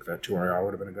 I think that 2 RIR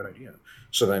would have been a good idea.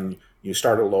 So then you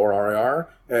start at a lower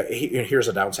RIR. Here's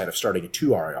a downside of starting at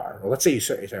 2 RIR. Well, let's say you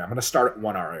say, I'm going to start at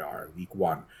 1 RIR in week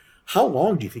 1. How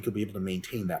long do you think you'll be able to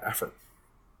maintain that effort?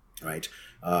 Right?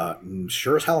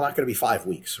 Sure as hell not going to be 5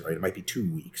 weeks, right? It might be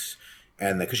 2 weeks.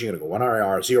 And because you're going to go 1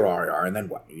 RIR, 0 RIR, and then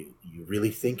what? You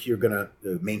really think you're going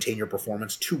to maintain your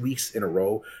performance 2 weeks in a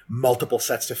row, multiple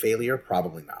sets to failure?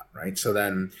 Probably not, right? So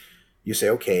then you say,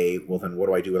 okay, well then what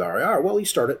do I do with RIR? Well, you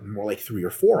start at more like 3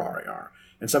 or 4 RIR.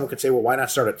 And someone could say, well, why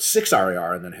not start at 6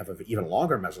 RIR and then have an even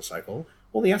longer mesocycle?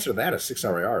 Well, the answer to that is 6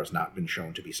 RIR has not been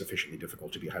shown to be sufficiently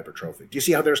difficult to be hypertrophic. Do you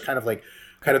see how there's kind of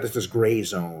this gray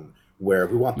zone where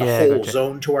we want the whole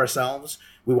zone to ourselves?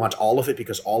 We want all of it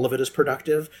because all of it is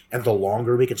productive, and the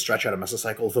longer we can stretch out a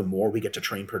mesocycle, the more we get to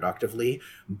train productively.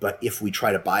 But if we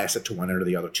try to bias it to one end or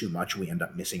the other too much, we end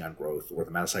up missing on growth, or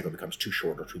the mesocycle becomes too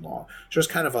short or too long. So there's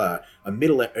kind of a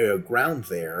middle ground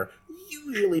there,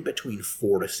 usually between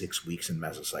 4 to 6 weeks in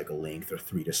mesocycle length, or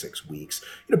 3 to 6 weeks.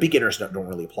 Beginners don't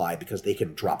really apply because they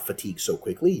can drop fatigue so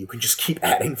quickly. You can just keep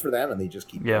adding for them, and they just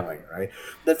keep going, right?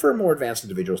 Then for more advanced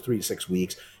individuals, 3 to 6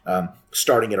 weeks,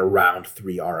 starting at around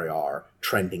 3 RIR,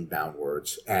 trending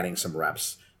downwards, adding some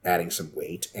reps, adding some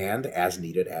weight, and as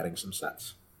needed, adding some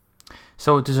sets.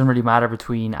 So it doesn't really matter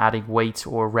between adding weights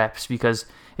or reps, because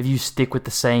if you stick with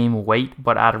the same weight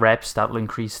but add reps, that will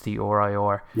increase the RIR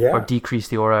or decrease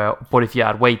the RIR. But if you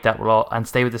add weight, that will and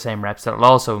stay with the same reps, that will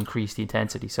also increase the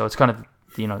intensity. So it's kind of,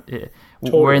 totally.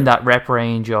 We're in that rep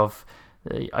range of.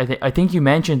 I think you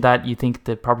mentioned that you think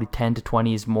that probably 10 to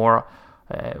 20 is more,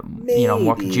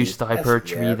 more conducive to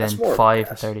hypertrophy than 5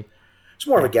 to 30. It's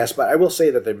more of a guess, but I will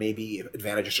say that there may be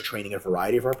advantages to training in a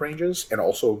variety of rep ranges, and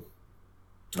also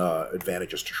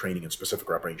advantages to training in specific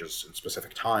rep ranges in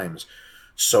specific times.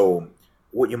 So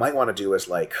what you might want to do is,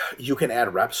 you can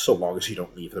add reps so long as you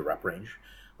don't leave the rep range.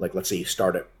 Let's say you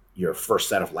start at your first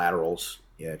set of laterals,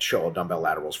 dumbbell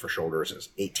laterals for shoulders is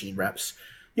 18 reps.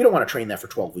 You don't want to train that for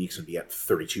 12 weeks and be at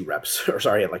 32 reps,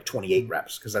 or at 28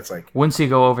 reps, because that's once you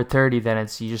go over 30, then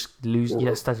you just lose.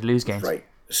 You start to lose gains. Right.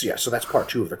 So that's part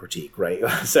 2 of the critique, right?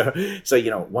 So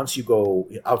once you go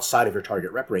outside of your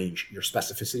target rep range, your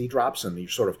specificity drops, and you're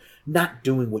sort of not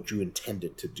doing what you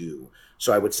intended to do.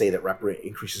 So I would say that rep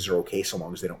increases are okay so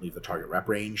long as they don't leave the target rep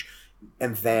range.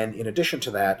 And then in addition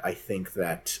to that, I think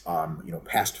that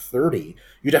past 30,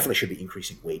 you definitely should be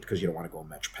increasing weight, because you don't want to go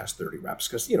much past 30 reps,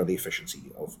 because the efficiency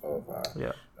of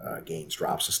gains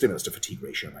drops. The stimulus to fatigue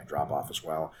ratio might drop off as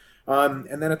well.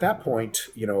 And then at that point,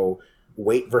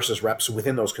 weight versus reps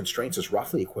within those constraints is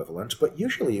roughly equivalent, but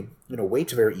usually,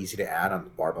 weight's very easy to add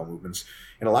on barbell movements,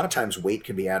 and a lot of times weight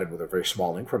can be added with a very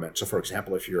small increment. So, for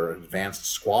example, if you're an advanced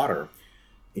squatter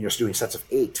and you're doing sets of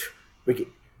 8,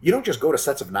 you don't just go to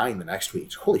sets of 9 the next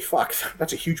week. Holy fuck,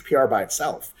 that's a huge PR by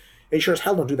itself. And you sure as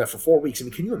hell don't do that for 4 weeks. I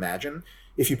mean, can you imagine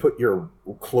if you put your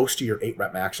close to your 8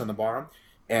 rep max on the bar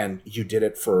and you did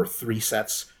it for 3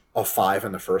 sets of 5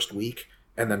 in the first week,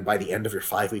 and then by the end of your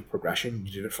 5-week progression,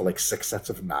 you did it for 6 sets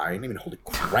of 9. I mean, holy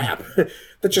crap.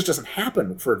 That just doesn't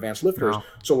happen for advanced lifters. No.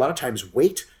 So a lot of times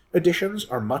weight additions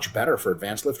are much better for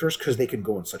advanced lifters because they can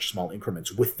go in such small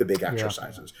increments with the big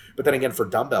exercises. But then again, for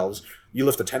dumbbells, you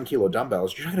lift the 10-kilo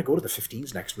dumbbells, you're not going to go to the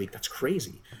 15s next week. That's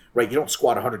crazy, right? You don't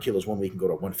squat 100 kilos one week and go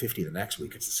to 150 the next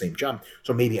week. It's the same jump.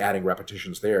 So maybe adding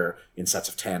repetitions there in sets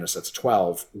of 10 or sets of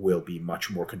 12 will be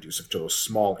much more conducive to those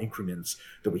small increments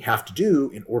that we have to do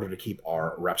in order to keep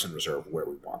our reps in reserve where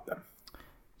we want them.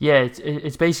 Yeah,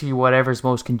 it's basically whatever's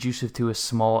most conducive to a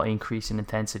small increase in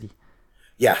intensity.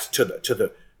 Yes, to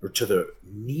the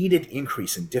needed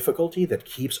increase in difficulty that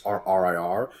keeps our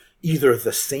RIR either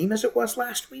the same as it was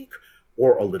last week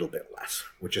or a little bit less,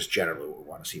 which is generally what we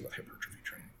want to see with hypertrophy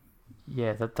training.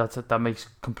 Yeah, that makes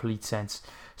complete sense.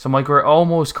 So, Mike, we're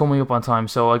almost coming up on time.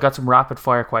 So I got some rapid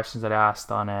fire questions that I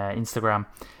asked on Instagram.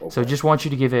 Okay. So I just want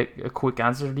you to give a quick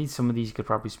answer to these. Some of these you could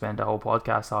probably spend a whole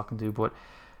podcast talking to, but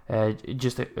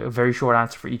just a very short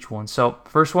answer for each one. So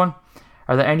first one,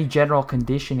 are there any general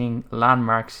conditioning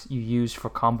landmarks you use for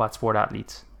combat sport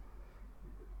athletes?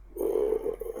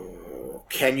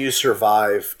 can you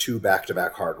survive 2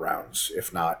 back-to-back hard rounds?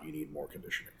 If not, you need more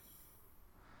conditioning.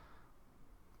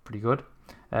 Pretty good.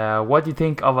 What do you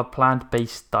think of a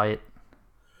plant-based diet?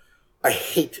 I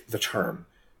hate the term.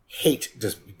 Hate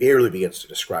just barely begins to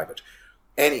describe it.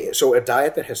 So a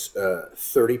diet that has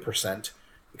 30%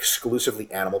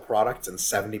 exclusively animal products and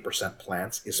 70%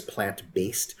 plants is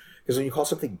plant-based. Because when you call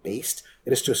something based,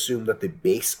 it is to assume that the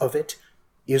base of it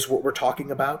is what we're talking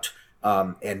about,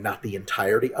 and not the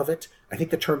entirety of it. I think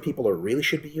the term people really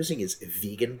should be using is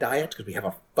vegan diet, because we have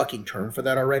a fucking term for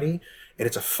that already, and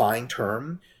it's a fine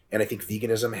term. And I think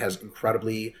veganism has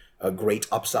incredibly great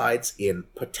upsides in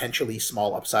potentially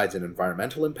small upsides in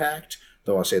environmental impact,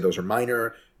 though I'll say those are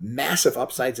minor. Massive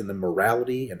upsides in the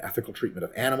morality and ethical treatment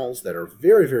of animals that are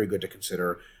very, very good to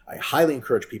consider. I highly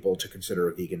encourage people to consider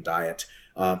a vegan diet.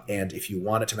 And if you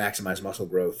want it to maximize muscle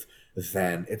growth,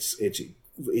 then it's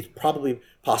probably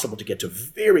possible to get to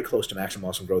very close to maximum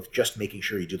muscle growth, just making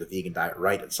sure you do the vegan diet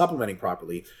right and supplementing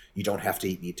properly. You don't have to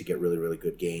eat meat to get really, really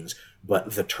good gains.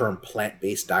 But the term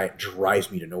plant-based diet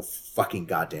drives me to no fucking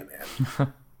goddamn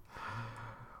end.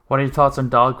 What are your thoughts on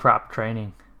dog crap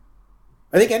training?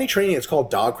 I think any training that's called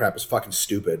dog crap is fucking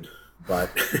stupid, but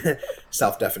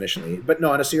self-definitionally. But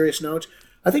no, on a serious note,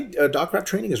 I think dog crap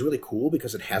training is really cool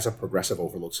because it has a progressive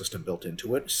overload system built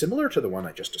into it, similar to the one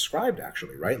I just described,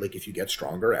 actually, right? Like if you get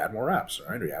stronger, add more reps,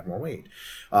 right? Or you add more weight.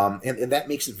 And that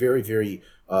makes it very, very,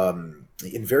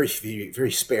 in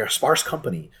very sparse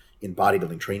company in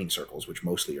bodybuilding training circles, which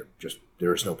mostly are just,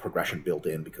 there is no progression built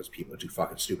in because people are too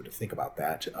fucking stupid to think about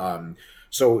that.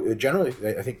 So generally,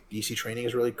 I think DC training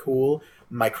is really cool.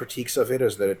 My critiques of it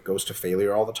is that it goes to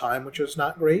failure all the time, which is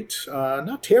not great.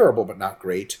 Not terrible, but not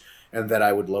great. And that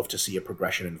I would love to see a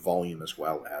progression in volume as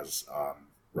well as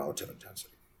relative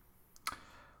intensity.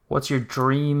 What's your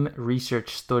dream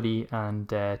research study and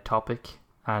topic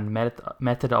and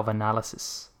method of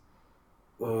analysis?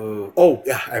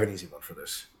 Yeah, I have an easy one for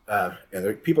this.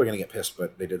 And people are going to get pissed,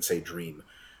 but they did say dream.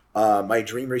 My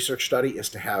dream research study is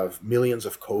to have millions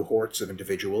of cohorts of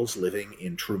individuals living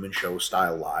in Truman Show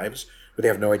style lives where they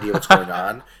have no idea what's going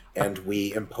on, and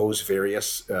we impose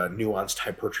various nuanced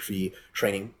hypertrophy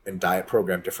training and diet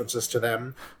program differences to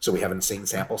them, so we have insane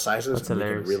sample sizes. That's and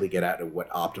hilarious. We can really get at what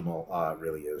optimal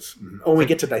really is. Mm-hmm. Oh, we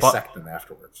get to dissect them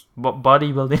afterwards. But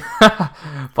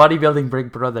bodybuilding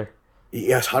Big Brother.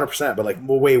 Yes, 100%, but like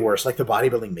way worse, like the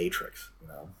bodybuilding Matrix.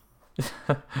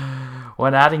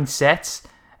 When adding sets,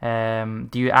 do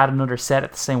you add another set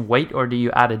at the same weight, or do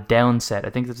you add a down set? I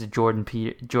think that's a Jordan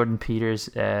Peters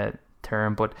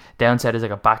term, but down set is like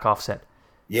a back off set.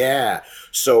 Yeah,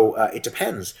 so it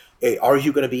depends. Are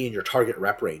you going to be in your target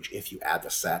rep range if you add the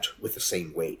set with the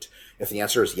same weight? If the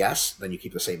answer is yes, then you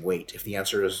keep the same weight. If the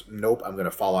answer is nope, I'm going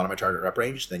to fall out of my target rep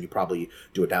range, then you probably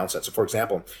do a down set. So for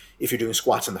example, if you're doing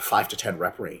squats in the 5 to 10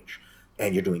 rep range,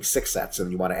 and you're doing 6 sets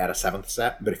and you want to add a 7th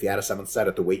set, but if you add a 7th set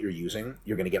at the weight you're using,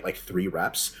 you're going to get like 3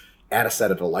 reps. Add a set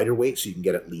at a lighter weight so you can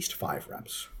get at least 5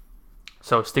 reps.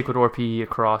 So stick with RP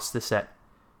across the set.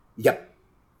 Yep.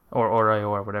 Or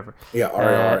RIR, whatever. Yeah,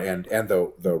 RIR and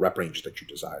the rep range that you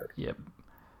desired. Yep.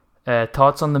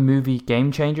 Thoughts on the movie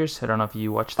Game Changers? I don't know if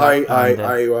you watched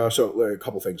that. So a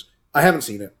couple things. I haven't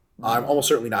seen it. I'm almost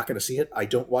certainly not going to see it. I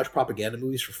don't watch propaganda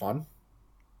movies for fun.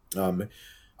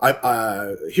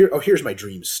 Here's my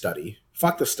dream study.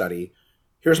 Fuck the study.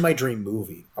 Here's my dream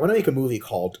movie. I want to make a movie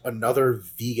called Another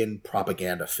Vegan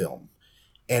Propaganda Film,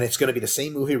 and it's going to be the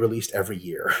same movie released every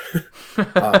year.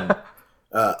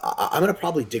 I'm going to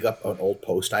probably dig up an old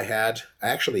post I had. I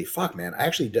actually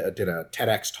did a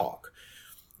TEDx talk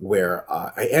where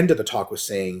I ended the talk with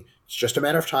saying it's just a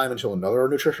matter of time until another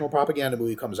nutritional propaganda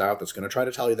movie comes out that's going to try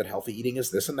to tell you that healthy eating is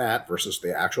this and that versus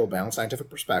the actual balanced scientific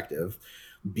perspective.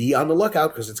 Be on the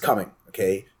lookout because it's coming.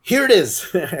 Okay, here it is.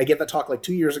 I gave that talk like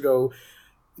 2 years ago.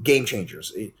 Game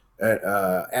Changers.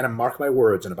 And mark my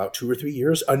words, in about 2 or 3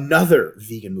 years, another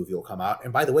vegan movie will come out.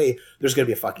 And by the way, there's going to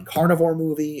be a fucking carnivore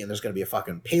movie, and there's going to be a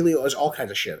fucking paleo. There's all kinds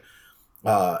of shit.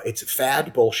 It's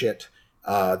fad bullshit.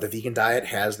 The vegan diet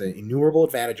has the innumerable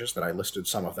advantages that I listed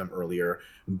some of them earlier,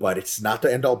 but it's not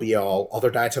the end-all be-all.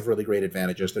 Other diets have really great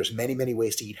advantages. There's many, many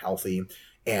ways to eat healthy,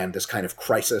 and this kind of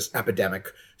crisis,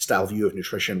 epidemic-style view of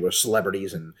nutrition where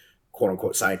celebrities and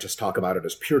quote-unquote scientists talk about it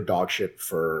as pure dog shit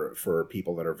for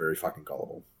people that are very fucking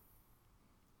gullible.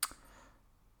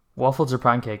 Waffles or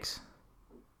pancakes?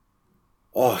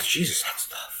 Oh, Jesus, that's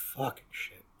the fucking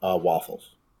shit.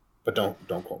 Waffles. But don't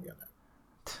quote me on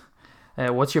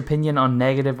that. What's your opinion on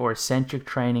negative or eccentric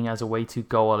training as a way to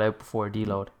go all out before a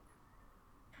deload?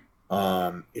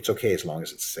 It's okay as long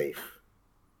as it's safe.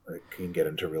 It can get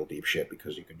into real deep shit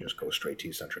because you can just go straight to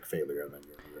eccentric failure and then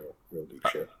you're in real real deep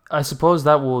shit. I suppose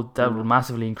that will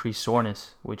massively increase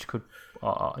soreness, which could,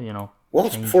 Well,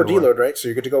 it's change before your... deload, right? So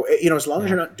you're good to go. As long as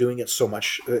you're not doing it so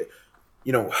much,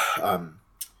 you know,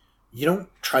 you don't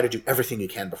try to do everything you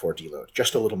can before deload,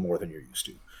 just a little more than you're used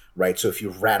to, right? So if you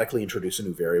radically introduce a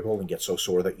new variable and get so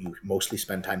sore that you mostly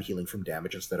spend time healing from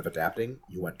damage instead of adapting,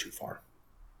 you went too far.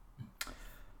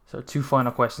 So 2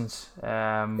 final questions.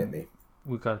 Hit me.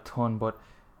 We've got a ton, but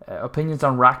opinions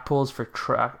on rack pulls for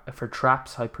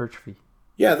traps hypertrophy.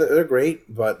 Yeah, they're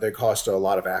great, but they cost a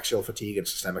lot of axial fatigue and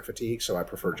systemic fatigue, so I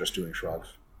prefer just doing shrugs.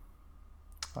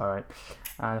 All right.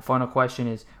 And the final question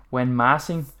is, when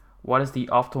massing, what is the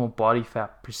optimal body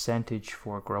fat percentage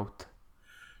for growth?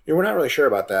 Yeah, we're not really sure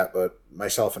about that, but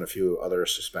myself and a few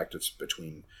others suspect it's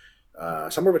between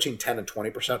somewhere between 10 and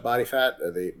 20% body fat.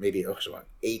 They maybe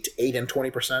 8 and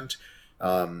 20%.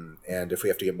 And if we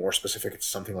have to get more specific, it's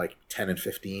something like 10 and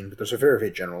 15. But those are very,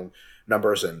 very general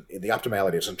numbers, and the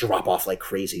optimality doesn't drop off like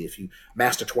crazy. If you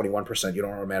mass to 21%, you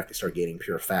don't automatically start gaining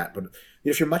pure fat. But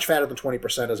if you're much fatter than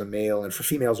 20% as a male, and for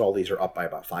females, all these are up by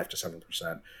about 5 to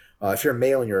 7%. If you're a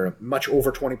male and you're much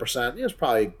over 20%, it's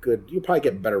probably good. You'll probably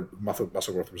get better muscle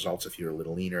growth results if you're a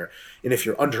little leaner. And if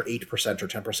you're under 8% or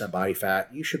 10% body fat,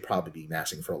 you should probably be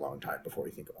massing for a long time before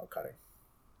you think about cutting.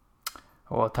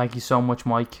 Well, thank you so much,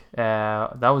 Mike.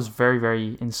 That was very,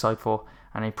 very insightful,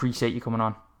 and I appreciate you coming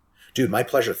on. Dude, my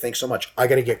pleasure. Thanks so much. I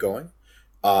got to get going.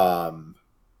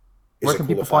 Where can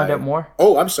people find out more?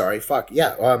 Oh, I'm sorry. Fuck.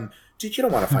 Yeah. Dude, you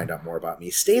don't want to find out more about me.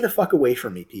 Stay the fuck away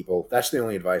from me, people. That's the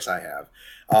only advice I have.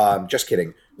 Just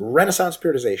kidding. Renaissance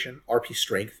Periodization, RP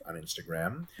Strength on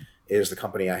Instagram, is the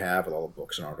company I have with all the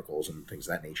books and articles and things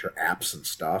of that nature, apps and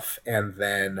stuff. And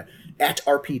then at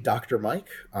RP Dr. Mike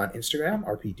on Instagram,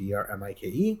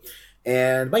 RPDRMIKE.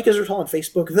 And Mike Israetel on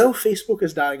Facebook. Though Facebook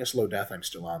is dying a slow death, I'm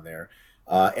still on there.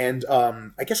 And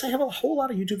I guess I have a whole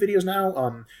lot of YouTube videos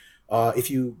now. If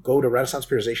you go to Renaissance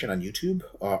Periodization on YouTube,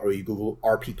 or you Google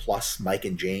RP Plus Mike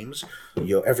and James,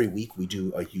 every week we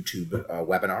do a YouTube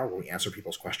webinar where we answer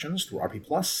people's questions through RP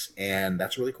Plus, and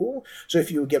that's really cool. So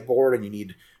if you get bored and you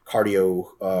need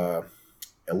cardio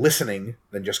listening,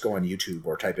 then just go on YouTube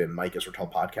or type in Mike Israetel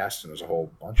podcast, and there's a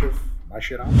whole bunch of my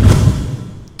shit on there.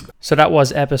 So that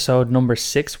was episode number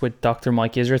 6 with Dr.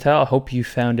 Mike Israetel. I hope you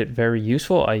found it very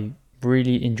useful. I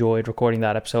really enjoyed recording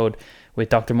that episode with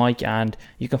Dr. Mike, and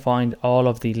you can find all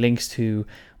of the links to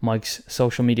Mike's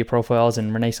social media profiles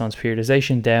and Renaissance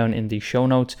Periodization down in the show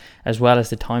notes, as well as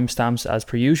the timestamps as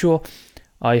per usual.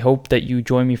 I hope that you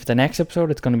join me for the next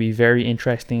episode. It's going to be very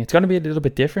interesting. It's going to be a little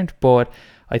bit different, but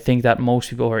I think that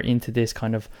most people who are into this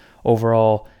kind of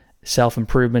overall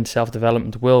self-improvement,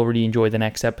 self-development will really enjoy the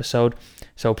next episode.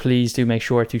 So please do make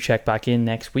sure to check back in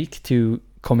next week to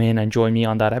come in and join me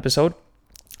on that episode.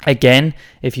 Again,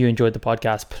 if you enjoyed the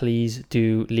podcast, please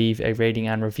do leave a rating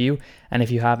and review. And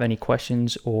if you have any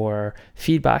questions or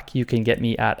feedback, you can get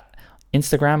me at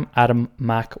Instagram,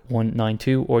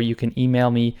 AdamMac192, or you can email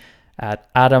me at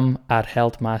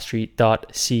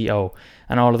adam@healthmastery.co.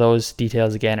 And all of those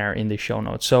details, again, are in the show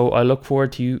notes. So I look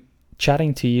forward to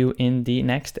chatting to you in the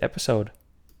next episode.